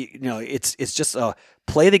just be. It's just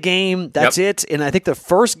play the game. That's it. And I think the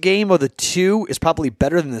first game of the two is probably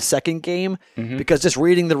better than the second game because just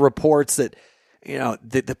reading the reports that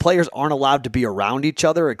the players aren't allowed to be around each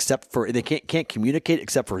other except for they can't communicate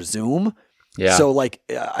except for Zoom. Yeah. So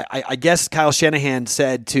I guess Kyle Shanahan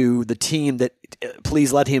said to the team that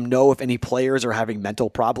please let him know if any players are having mental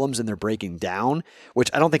problems and they're breaking down, which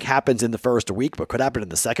I don't think happens in the first week, but could happen in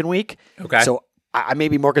the second week. Okay. So I may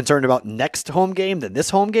be more concerned about next home game than this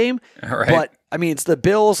home game. All right. But I mean, it's the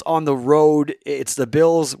Bills on the road. It's the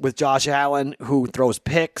Bills with Josh Allen who throws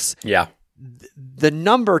picks. Yeah. The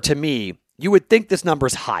number to me, you would think this number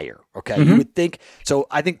is higher, okay? You would think. So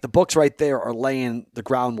I think the books right there are laying the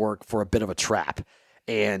groundwork for a bit of a trap.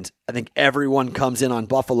 And I think everyone comes in on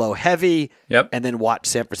Buffalo heavy and then watch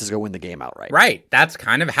San Francisco win the game outright. Right. That's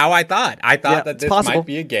kind of how I thought. I thought that this might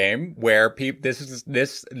be a game where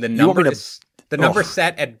the number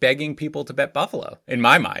set at begging people to bet Buffalo, in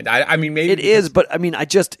my mind. I mean, maybe it is, but I mean,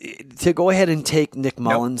 to go ahead and take Nick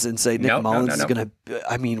Mullins and say Nick Mullins is going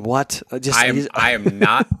to. I mean, what?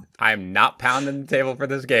 I am not pounding the table for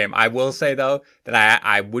this game. I will say though that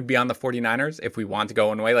I would be on the 49ers if we want to go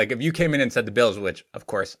one way. Like if you came in and said the Bills, which of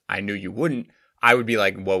course I knew you wouldn't, I would be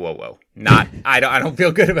like, whoa. Not. I don't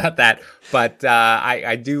feel good about that. But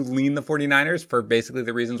I do lean the 49ers for basically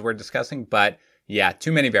the reasons we're discussing. But yeah,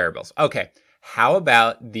 too many variables. Okay. How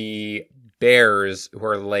about the Bears who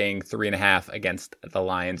are laying 3.5 against the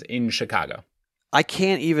Lions in Chicago? I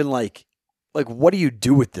can't even like what do you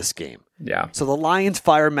do with this game? Yeah. So the Lions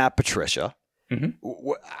fire Matt Patricia.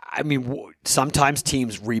 I mean, sometimes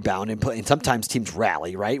teams rebound and play, and sometimes teams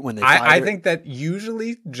rally, right? When they I think that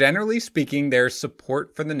usually, generally speaking, there's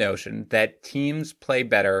support for the notion that teams play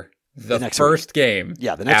better the first game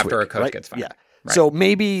after a coach gets fired. Yeah. Right. So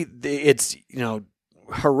maybe it's,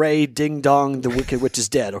 hooray, ding dong, the wicked witch is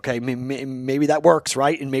dead. Okay, maybe that works,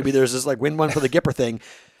 right? And maybe there's this win one for the Gipper thing.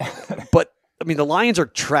 But I mean, the Lions are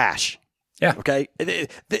trash. Yeah. Okay.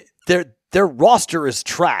 Their roster is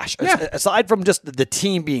trash. Yeah. Aside from just the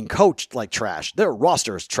team being coached like trash, their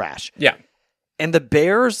roster is trash. Yeah. And the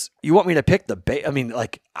Bears, you want me to pick the I mean,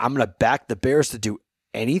 I'm going to back the Bears to do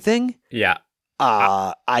anything? Yeah.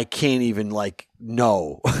 I can't even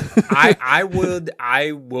no.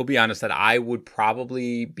 I will be honest that I would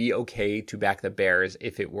probably be okay to back the Bears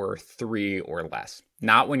if it were 3 or less.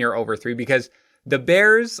 Not when you're over 3, because the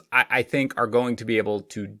Bears, I think, are going to be able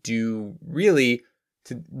to do really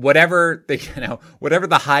to whatever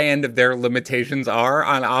the high end of their limitations are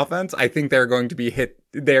on offense. I think they're going to be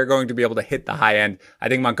able to hit the high end. I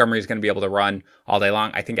think Montgomery is going to be able to run all day long.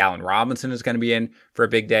 I think Allen Robinson is going to be in for a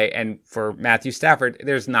big day. And for Matthew Stafford,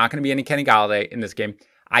 there's not going to be any Kenny Golladay in this game.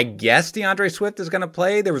 I guess DeAndre Swift is going to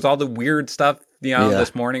play. There was all the weird stuff,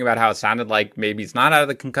 this morning about how it sounded like maybe he's not out of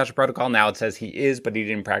the concussion protocol. Now it says he is, but he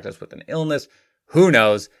didn't practice with an illness. Who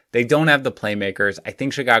knows? They don't have the playmakers. I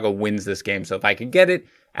think Chicago wins this game. So if I could get it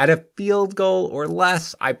at a field goal or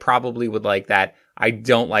less, I probably would like that. I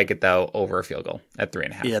don't like it, though, over a field goal at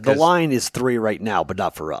 3.5. Yeah, the line is 3 right now, but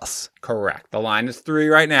not for us. Correct. The line is 3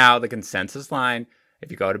 right now, the consensus line.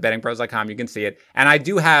 If you go to bettingpros.com, you can see it. And I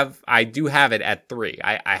do have it at 3.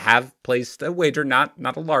 I have placed a wager, not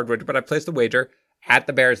a large wager, but I placed a wager at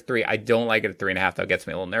the Bears 3. I don't like it at 3.5, though. It gets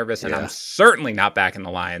me a little nervous, and I'm certainly not backing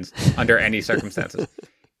the Lions under any circumstances.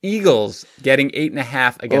 Eagles getting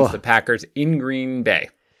 8.5 against the Packers in Green Bay.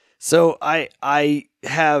 So I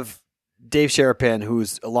have Dave Sharapan,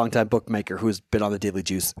 who's a longtime bookmaker, who's been on the Daily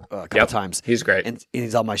Juice a couple times. He's great. And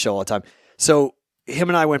he's on my show all the time. So him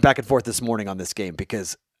and I went back and forth this morning on this game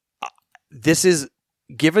because this is,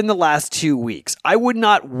 given the last 2 weeks, I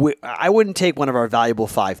wouldn't take one of our valuable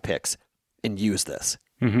 5 picks and use this.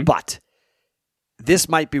 But this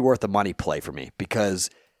might be worth a money play for me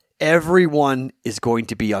because everyone is going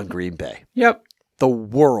to be on Green Bay. Yep. The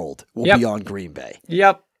world will Yep. be on Green Bay.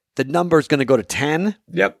 Yep. The number is going to go to 10,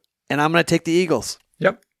 Yep. and I'm going to take the Eagles.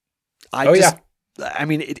 Yep. I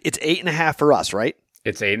mean, it's 8.5 for us, right?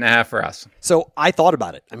 It's 8.5 for us. So I thought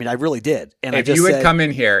about it. I mean, I really did. And If you would come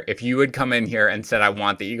in here and said, I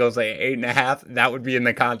want the Eagles at 8.5, that would be in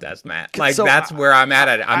the contest, Matt. Like, So, that's where I'm at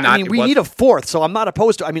it. I mean, we need a fourth, so I'm not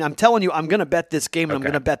opposed to. I mean, I'm telling you, I'm going to bet this game, and I'm Okay.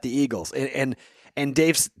 going to bet the Eagles. And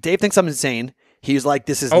Dave thinks I'm insane. He's like,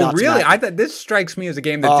 this is Oh, nuts. really? Matt. I thought this strikes me as a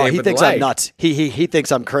game that Dave he would thinks like. I'm nuts. He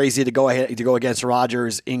thinks I'm crazy to go against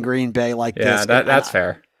Rodgers in Green Bay like Yeah, this. that's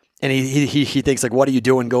fair. And he thinks like, what are you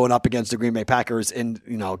doing going up against the Green Bay Packers? And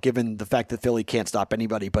given the fact that Philly can't stop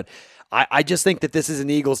anybody, but I just think that this is an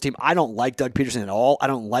Eagles team. I don't like Doug Peterson at all. I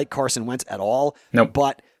don't like Carson Wentz at all. Nope.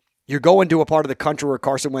 But you're going to a part of the country where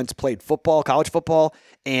Carson Wentz played football, college football,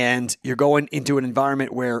 and you're going into an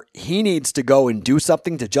environment where he needs to go and do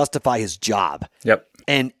something to justify his job. Yep.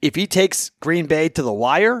 And if he takes Green Bay to the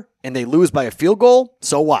wire and they lose by a field goal,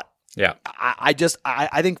 so what? Yeah. I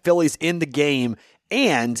think Philly's in the game,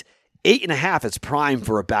 and 8.5 is prime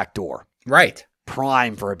for a backdoor. Right.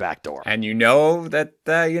 Prime for a backdoor. And that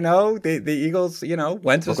the Eagles,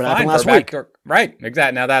 Wentz was Look what happened fine last for a week. backdoor. Right,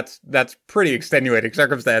 exactly. Now that's pretty extenuating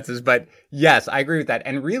circumstances, but yes, I agree with that.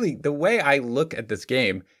 And really, the way I look at this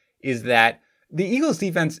game is that the Eagles'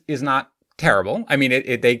 defense is not terrible. I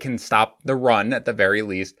mean, they can stop the run at the very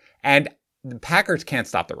least, and the Packers can't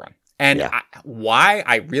stop the run. And Yeah. why?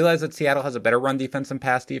 I realize that Seattle has a better run defense than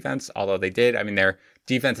pass defense, although they did. I mean, their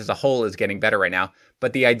defense as a whole is getting better right now.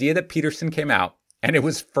 But the idea that Peterson came out, and it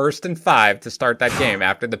was 1st and 5 to start that game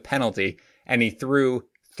after the penalty, and he threw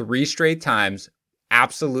 3 straight times,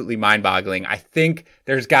 absolutely mind-boggling. I think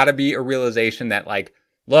there's got to be a realization that, like,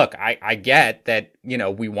 look, I get that,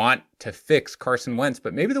 we want to fix Carson Wentz,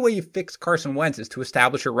 but maybe the way you fix Carson Wentz is to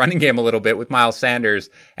establish your running game a little bit with Miles Sanders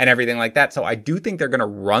and everything like that. So I do think they're going to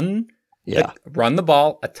run the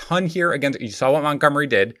ball a ton here against. You saw what Montgomery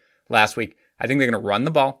did last week. I think they're going to run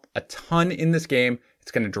the ball a ton in this game.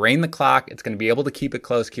 It's going to drain the clock. It's going to be able to keep it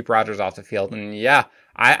close, keep Rodgers off the field. And yeah,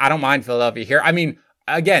 I don't mind Philadelphia here. I mean,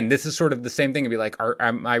 again, this is sort of the same thing. It'd be like,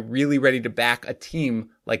 am I really ready to back a team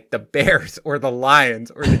like the Bears or the Lions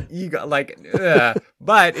or the Eagles?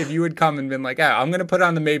 But if you would come and been like, I'm going to put it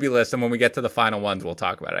on the maybe list, and when we get to the final ones, we'll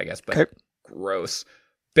talk about it, I guess. But Okay. Gross.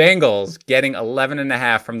 Bengals getting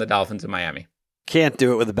 11.5 from the Dolphins in Miami. Can't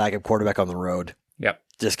do it with a backup quarterback on the road. Yep.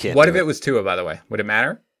 Just can't. What do if it was Tua, by the way? Would it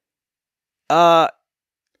matter?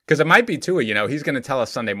 Because it might be Tua. He's going to tell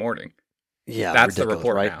us Sunday morning. Yeah, that's the ridiculous,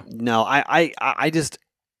 report right? now. No,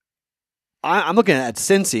 I'm looking at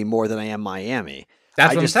Cincy more than I am Miami.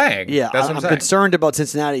 That's what I'm saying. Yeah, that's what I'm saying. concerned about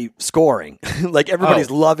Cincinnati scoring. Like everybody's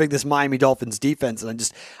loving this Miami Dolphins defense,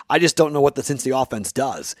 and I just don't know what the Cincy offense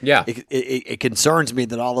does. Yeah, it concerns me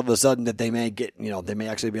that all of a sudden that they may get, they may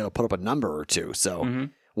actually be able to put up a number or two. So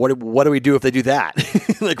what do we do if they do that?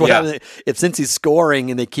 Like what happens if Cincy's scoring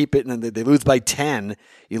and they keep it and they lose by 10,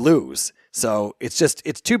 you lose. So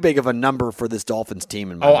it's too big of a number for this Dolphins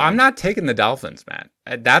team. In my mind. I'm not taking the Dolphins, man.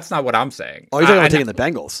 That's not what I'm saying. Oh, you're talking about taking the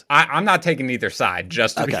Bengals. I'm not taking either side,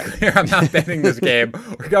 just to be clear. I'm not betting this game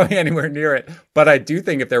or going anywhere near it. But I do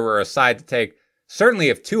think if there were a side to take, certainly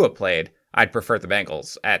if Tua played, I'd prefer the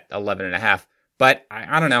Bengals at 11.5. But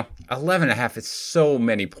I don't know. 11.5 is so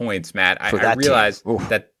many points, Matt. I realize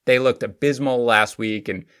that they looked abysmal last week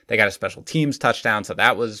and they got a special teams touchdown. So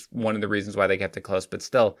that was one of the reasons why they kept it close. But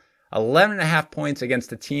still, 11.5 points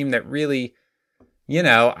against a team that really,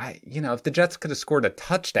 if the Jets could have scored a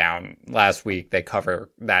touchdown last week, they cover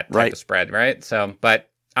that type of spread, right? So, but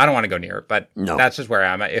I don't want to go near it, but that's just where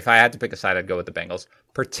I'm at. If I had to pick a side, I'd go with the Bengals,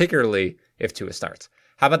 particularly if Tua starts.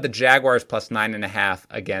 How about the Jaguars plus 9.5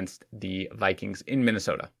 against the Vikings in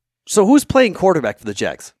Minnesota? So who's playing quarterback for the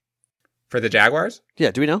Jags? For the Jaguars?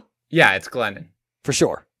 Yeah, do we know? Yeah, it's Glennon. For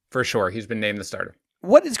sure. For sure. He's been named the starter.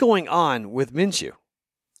 What is going on with Minshew?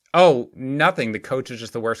 Oh, nothing. The coach is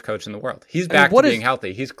just the worst coach in the world. He's back to being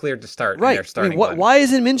healthy. He's cleared to start. Right. And they're starting. Why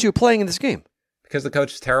isn't Minshew playing in this game? Because the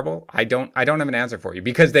coach is terrible. I don't have an answer for you.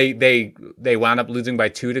 Because they wound up losing by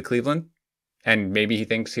 2 to Cleveland, and maybe he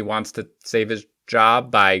thinks he wants to save his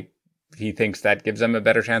job he thinks that gives them a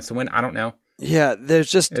better chance to win. I don't know. Yeah,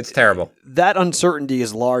 it's terrible. That uncertainty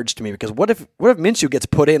is large to me because what if Minshew gets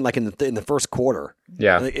put in like in the first quarter?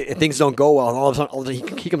 Yeah, and things don't go well, and all of a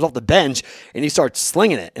sudden he comes off the bench and he starts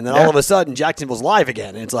slinging it, and then all of a sudden Jacksonville's live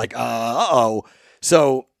again, and it's like uh-oh.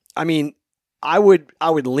 So I mean, I would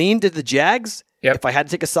lean to the Jags. Yep. If I had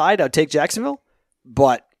to take a side, I'd take Jacksonville.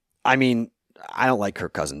 But I mean, I don't like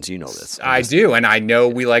Kirk Cousins. You know this. I do, and I know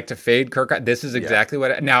we like to fade Kirk. This is exactly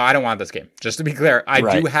what. Now, I don't want this game. Just to be clear,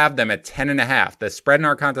 I do have them at 10.5. The spread in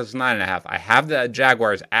our contest is 9.5. I have the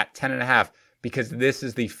Jaguars at 10.5 because this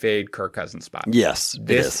is the fade Kirk Cousins spot. Yes,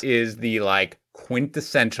 this is the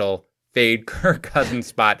quintessential fade Kirk Cousins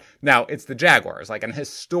spot. Now, it's the Jaguars, like an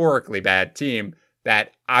historically bad team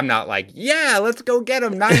that I'm not let's go get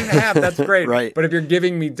them 9.5. That's great. Right. But if you're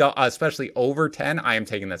giving me especially over 10, I am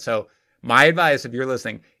taking that. So my advice, if you're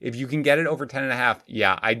listening, if you can get it over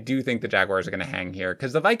 10.5, I do think the Jaguars are going to hang here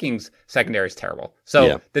because the Vikings secondary is terrible.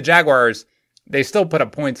 So the Jaguars, they still put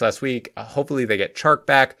up points last week. Hopefully they get Chark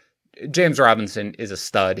back. James Robinson is a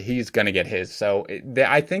stud. He's going to get his. So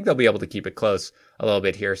I think they'll be able to keep it close a little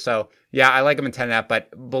bit here. So I like them at 10.5,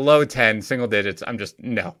 but below 10, single digits, I'm just,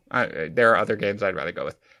 no. There are other games I'd rather go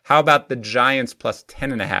with. How about the Giants plus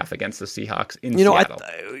 10.5 against the Seahawks in Seattle?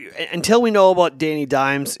 Until we know about Danny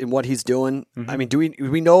Dimes and what he's doing, I mean, do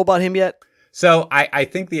we know about him yet? So I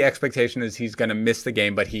think the expectation is he's going to miss the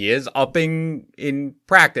game, but he is upping in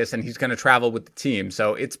practice and he's going to travel with the team.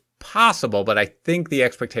 So it's possible, but I think the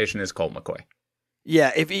expectation is Colt McCoy.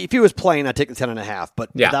 Yeah, if he was playing, I'd take the 10.5.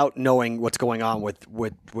 But without knowing what's going on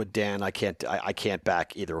with Dan, I can't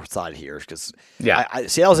back either side here because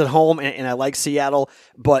Seattle's at home and I like Seattle,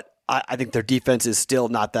 but I think their defense is still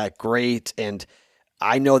not that great, and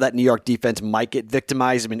I know that New York defense might get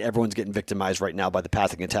victimized. I mean, everyone's getting victimized right now by the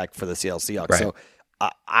passing attack for the Seattle Seahawks. Right. So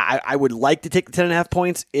I would like to take the 10.5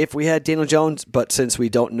 points if we had Daniel Jones, but since we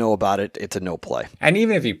don't know about it, it's a no play. And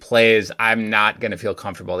even if he plays, I'm not going to feel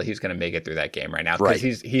comfortable that he's going to make it through that game right now because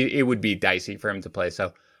it would be dicey for him to play.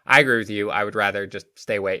 So I agree with you. I would rather just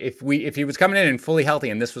stay away. If he was coming in and fully healthy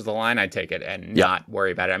and this was the line, I'd take it and not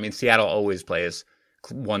worry about it. I mean, Seattle always plays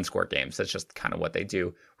one-score games. That's just kind of what they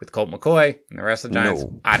do with Colt McCoy and the rest of the Giants.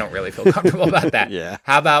 No. I don't really feel comfortable about that.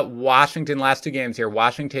 How about Washington? Last two games here.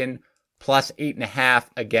 Washington plus 8.5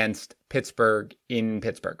 against Pittsburgh in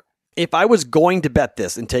Pittsburgh. If I was going to bet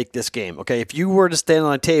this and take this game, okay, if you were to stand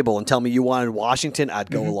on a table and tell me you wanted Washington,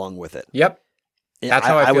 I'd go along with it. Yep. That's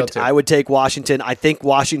how I feel too. I would take Washington. I think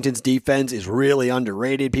Washington's defense is really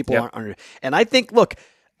underrated. People aren't under, and I think, look,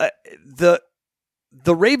 the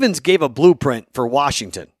Ravens gave a blueprint for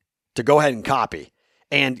Washington to go ahead and copy.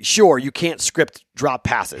 And sure, you can't script drop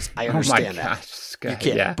passes. I understand that. You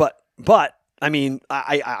can't. But I mean,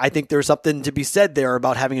 I think there's something to be said there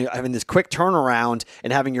about having this quick turnaround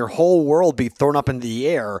and having your whole world be thrown up into the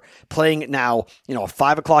air. Playing now, a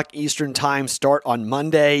 5:00 Eastern time start on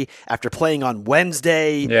Monday after playing on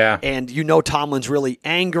Wednesday. Yeah. And Tomlin's really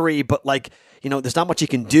angry, but there's not much he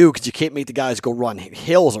can do because you can't make the guys go run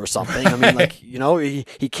hills or something. I mean,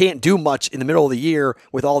 he can't do much in the middle of the year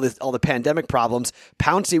with all the pandemic problems.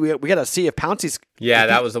 Pouncey, we got to see if Pouncey's. Yeah,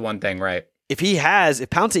 that was the one thing, right? If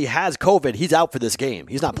Pouncey has COVID, he's out for this game.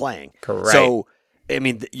 He's not playing. Correct. So, I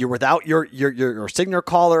mean, you're without your signal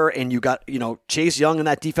caller, and you got Chase Young in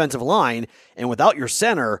that defensive line, and without your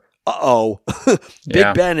center.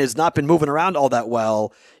 Big Ben has not been moving around all that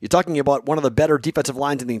well. You're talking about one of the better defensive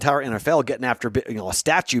lines in the entire NFL getting after a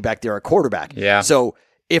statue back there at quarterback. Yeah. So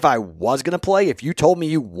if I was going to play, if you told me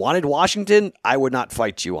you wanted Washington, I would not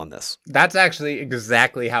fight you on this. That's actually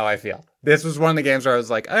exactly how I feel. This was one of the games where I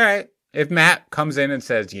was like, all right, if Matt comes in and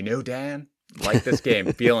says, Dan, like this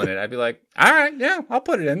game, feeling it, I'd be like, all right, yeah, I'll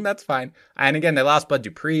put it in. That's fine. And again, they lost Bud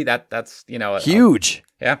Dupree. That's huge.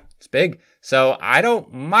 It's big. So I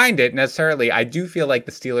don't mind it necessarily. I do feel like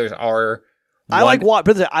the Steelers are. I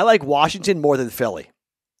like Washington more than Philly.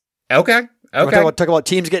 Okay. Talk about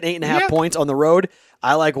teams getting 8.5 points on the road.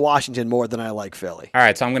 I like Washington more than I like Philly. All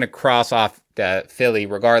right, so I'm going to cross off Philly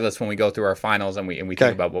regardless when we go through our finals and we think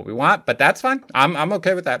about what we want. But that's fine. I'm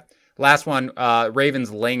okay with that. Last one,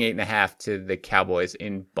 Ravens laying 8.5 to the Cowboys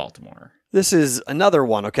in Baltimore. This is another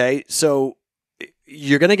one, okay? So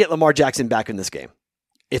you're going to get Lamar Jackson back in this game.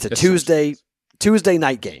 It's a Tuesday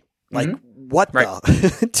night game. What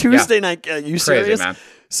the? Tuesday night? Are you serious? Crazy, man.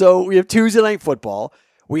 So we have Tuesday night football.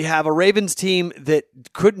 We have a Ravens team that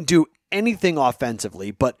couldn't do anything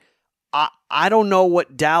offensively, but I don't know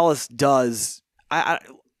what Dallas does. I'll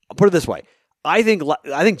put it this way. I think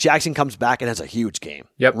Jackson comes back and has a huge game.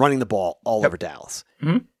 Running the ball all over Dallas.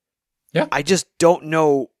 Mm-hmm. Yeah. I just don't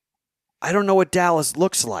know. I don't know what Dallas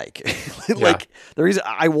looks like. The reason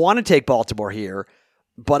I want to take Baltimore here,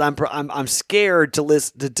 but I'm scared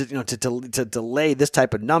to delay this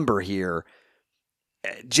type of number here,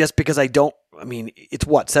 just because I don't. I mean, it's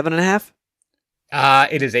what 7.5.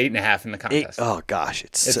 It is 8.5 in the contest. Oh gosh,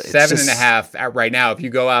 it's 7.5 right now. If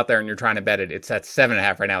you go out there and you're trying to bet it, it's at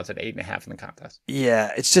 7.5 right now. It's at 8.5 in the contest.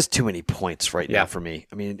 Yeah, it's just too many points right now for me.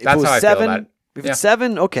 I mean, if that's it was how 7, I feel about it. If it's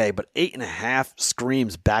 7, okay, but 8.5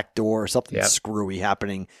 screams backdoor, something screwy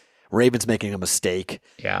happening. Ravens making a mistake.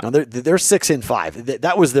 Yeah. Now they're 6-5.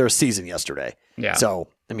 That was their season yesterday. Yeah. So,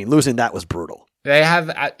 I mean, losing that was brutal. They have,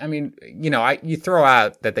 I mean, you throw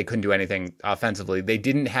out that they couldn't do anything offensively. They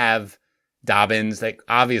didn't have Dobbins.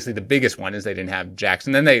 Obviously the biggest one is they didn't have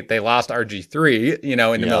Jackson. Then they lost RG3, in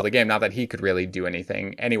the middle of the game. Not that he could really do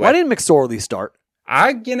anything anyway. Why didn't McSorley start?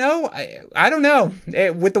 I don't know.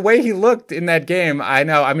 With the way he looked in that game, I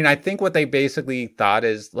know. I mean, I think what they basically thought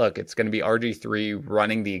is, look, it's going to be RG3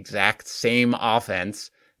 running the exact same offense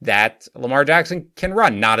that Lamar Jackson can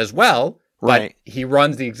run. Not as well, but he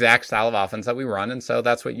runs the exact style of offense that we run, and so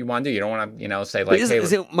that's what you want to do. You don't want to, say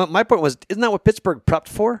like, my point was, isn't that what Pittsburgh prepped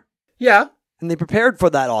for? Yeah. And they prepared for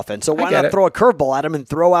that offense. So why not throw a curveball at him and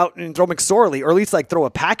throw McSorley, or at least like throw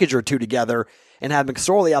a package or two together and have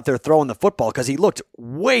McSorley out there throwing the football, because he looked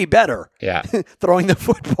way better throwing the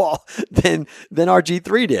football than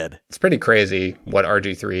RG3 did. It's pretty crazy what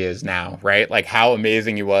RG3 is now, right? Like how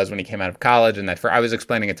amazing he was when he came out of college. And I was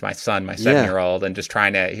explaining it to my son, my 7-year-old, and just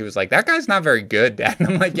he was like, that guy's not very good, Dad. And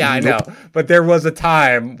I'm like, yeah, I know. But there was a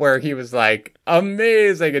time where he was like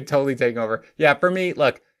amazing and totally taking over. Yeah, for me,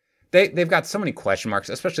 look, they've got so many question marks,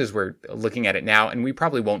 especially as we're looking at it now, and we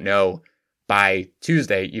probably won't know by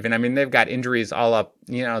Tuesday even. I mean, they've got injuries all up,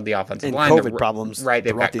 the offensive and line. COVID problems. Right,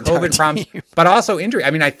 they've got COVID problems, but also injury.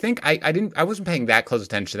 I mean, I think I wasn't paying that close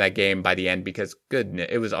attention to that game by the end because, goodness,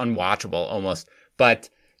 it was unwatchable almost. But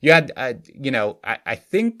you had, I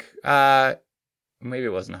think maybe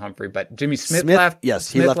it wasn't Humphrey, but Jimmy Smith left. Yes,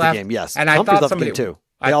 he left the game, yes. And Humphrey I thought left somebody... the game too.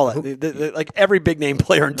 Like every big name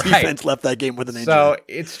player in defense left that game with an injury. So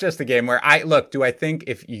it's just a game where do I think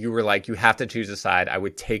if you were like, you have to choose a side, I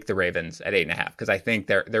would take the Ravens at 8.5, because I think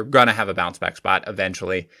they're going to have a bounce back spot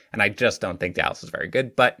eventually. And I just don't think Dallas is very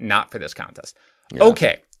good, but not for this contest. Yeah.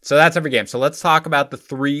 Okay. So that's every game. So let's talk about the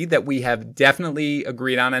 3 that we have definitely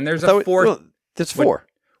agreed on. And there's a 4th. There's 4.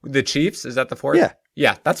 The Chiefs, is that the 4th? Yeah.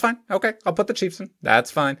 Yeah, that's fine. Okay, I'll put the Chiefs in.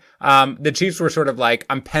 That's fine. The Chiefs were sort of like,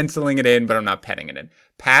 I'm penciling it in, but I'm not penning it in.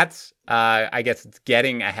 Pats, I guess it's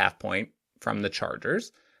getting a half point from the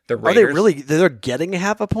Chargers. The Raiders, are they really? They're getting a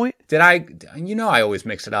half a point? I always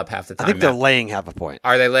mix it up half the time. I think they're laying half a point.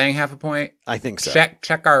 Are they laying half a point? I think so.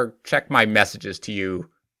 Check my messages to you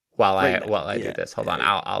while I do this. Hold on,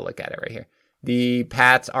 I'll look at it right here. The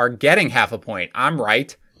Pats are getting half a point. I'm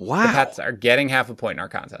right. Wow. The Pats are getting half a point in our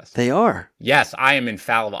contest. They are. Yes, I am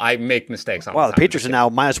infallible. I make mistakes all the time. Wow, the Patriots are now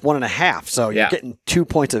minus 1.5, so you're getting 2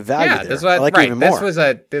 points of value there. That's what, I like it even more.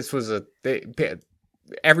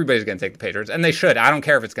 Everybody's going to take the Patriots, and they should. I don't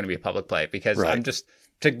care if it's going to be a public play, because I'm just,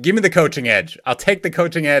 to give me the coaching edge. I'll take the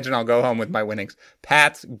coaching edge, and I'll go home with my winnings.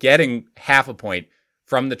 Pats getting half a point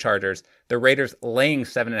from the Chargers. The Raiders laying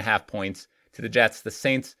 7.5 points to the Jets. The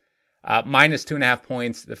Saints minus 2.5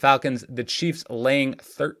 points. The Falcons, the Chiefs laying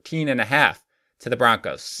 13.5 to the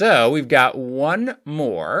Broncos. So we've got one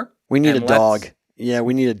more. We need a dog. Yeah,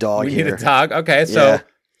 we need a dog. We need a dog. Okay, so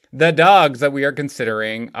the dogs that we are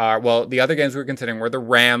considering are, the other games we were considering were the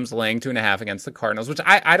Rams laying 2.5 against the Cardinals, which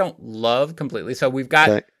I don't love completely. So we've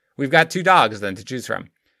got 2 dogs then to choose from.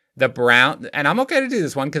 The Browns, and I'm okay to do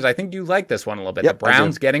this one because I think you like this one a little bit. Yep, the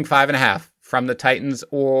Browns getting 5.5 from the Titans,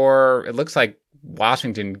 or it looks like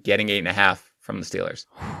Washington getting 8.5 from the Steelers.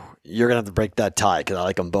 You're going to have to break that tie because I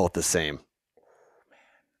like them both the same.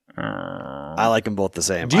 I like them both the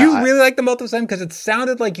same. Do you really like them both the same? Because it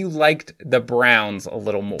sounded like you liked the Browns a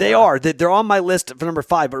little more. They are. They're on my list for number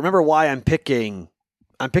 5. But remember why I'm picking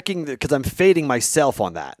because I'm fading myself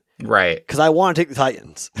on that. Right. Because I want to take the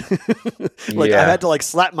Titans. I've had to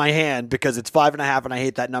slap my hand because it's 5.5 and I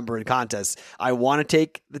hate that number in contests. I want to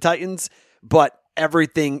take the Titans, but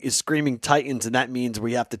everything is screaming Titans, and that means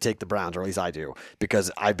we have to take the Browns, or at least I do,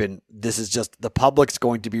 because this is just, the public's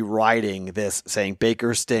going to be riding this, saying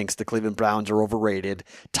Baker stinks, the Cleveland Browns are overrated,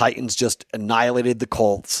 Titans just annihilated the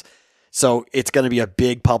Colts, so it's going to be a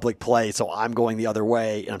big public play, so I'm going the other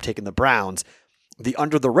way, and I'm taking the Browns. The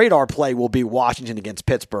under-the-radar play will be Washington against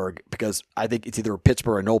Pittsburgh, because I think it's either a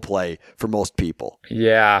Pittsburgh or no play for most people.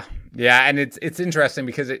 Yeah, and it's interesting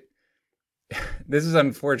because this is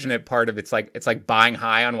unfortunate part of it's like buying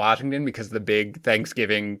high on Washington because of the big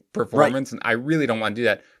Thanksgiving performance, and I really don't want to do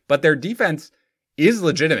that. But their defense is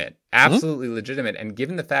legitimate, absolutely legitimate. And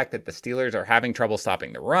given the fact that the Steelers are having trouble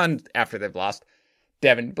stopping the run after they've lost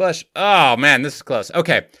Devin Bush. Oh man, this is close.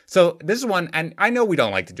 Okay, so this is one, and I know we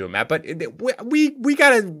don't like to do it, Matt, but we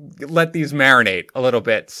gotta let these marinate a little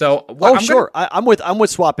bit. So, I'm with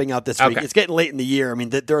swapping out this week. It's getting late in the year. I mean,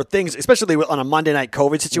 there are things, especially on a Monday night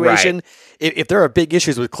COVID situation. Right. If there are big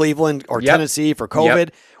issues with Cleveland or Tennessee for COVID,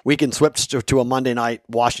 we can switch to a Monday night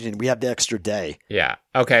Washington. We have the extra day. Yeah.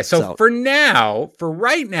 Okay. So for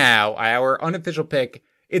right now, our unofficial pick,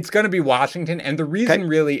 it's going to be Washington, and the reason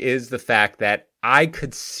really is the fact that I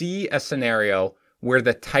could see a scenario where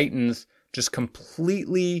the Titans just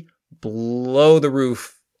completely blow the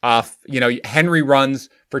roof off. Henry runs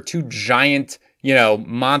for 2 giant,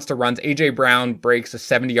 monster runs. A.J. Brown breaks a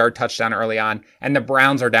 70-yard touchdown early on, and the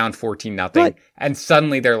Browns are down 14-0. Right. And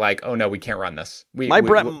suddenly they're like, oh, no, we can't run this. My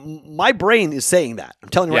brain is saying that. I'm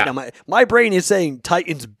telling you right now, my brain is saying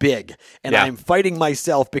Titans big, and I'm fighting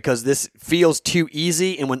myself because this feels too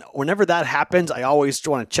easy. And whenever that happens, I always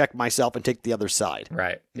want to check myself and take the other side.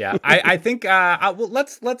 Right. Yeah. I think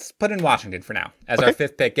let's put in Washington for now as our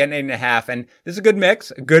 5th pick, getting 8.5. And this is a good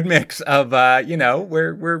mix of,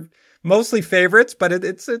 we're mostly favorites, but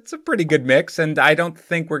it's a pretty good mix, and I don't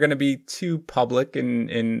think we're going to be too public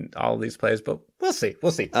in all these plays, but we'll see.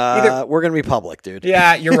 We're going to be public, dude.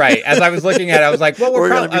 Yeah, you're right. As I was looking at it, I was like, well, we're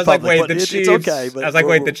going to be public. The Chiefs. It's okay. But I was like,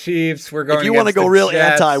 wait, the Chiefs. We're going. If you want to go real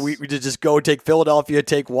anti, we just go take Philadelphia,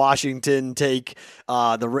 take Washington, take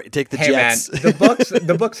the Jets. Man,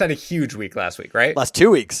 the books had a huge week last week, right? Last 2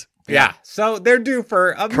 weeks. Yeah, so they're due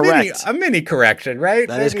for a mini correction, right?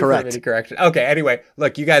 That is correct. A mini correction. Okay, anyway,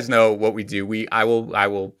 look, you guys know what we do. I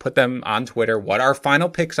will put them on Twitter, what our final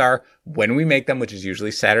picks are when we make them, which is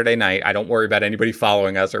usually Saturday night. I don't worry about anybody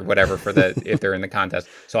following us or whatever if they're in the contest.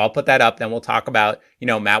 So I'll put that up. Then we'll talk about,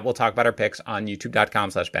 Matt will talk about our picks on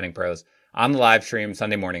youtube.com/bettingpros on the live stream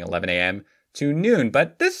Sunday morning, 11 a.m. to noon.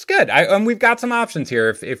 But this is good. And we've got some options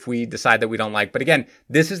here if we decide that we don't like. But again,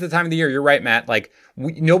 this is the time of the year. You're right, Matt. Like,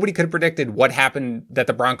 nobody could have predicted what happened, that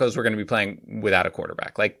the Broncos were going to be playing without a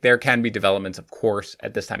quarterback. Like, there can be developments, of course,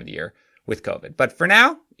 at this time of the year with COVID. But for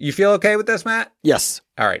now, you feel okay with this, Matt? Yes.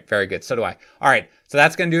 All right. Very good. So do I. All right. So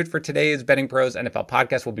that's going to do it for today's Betting Pros NFL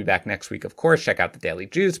podcast. We'll be back next week, of course. Check out the Daily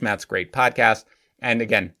Juice, Matt's great podcast. And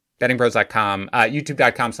again, bettingpros.com,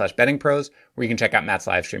 youtube.com/bettingpros, where you can check out Matt's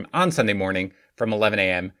live stream on Sunday morning from 11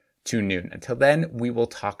 a.m. to noon. Until then, we will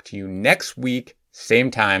talk to you next week, same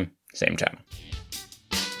time, same channel.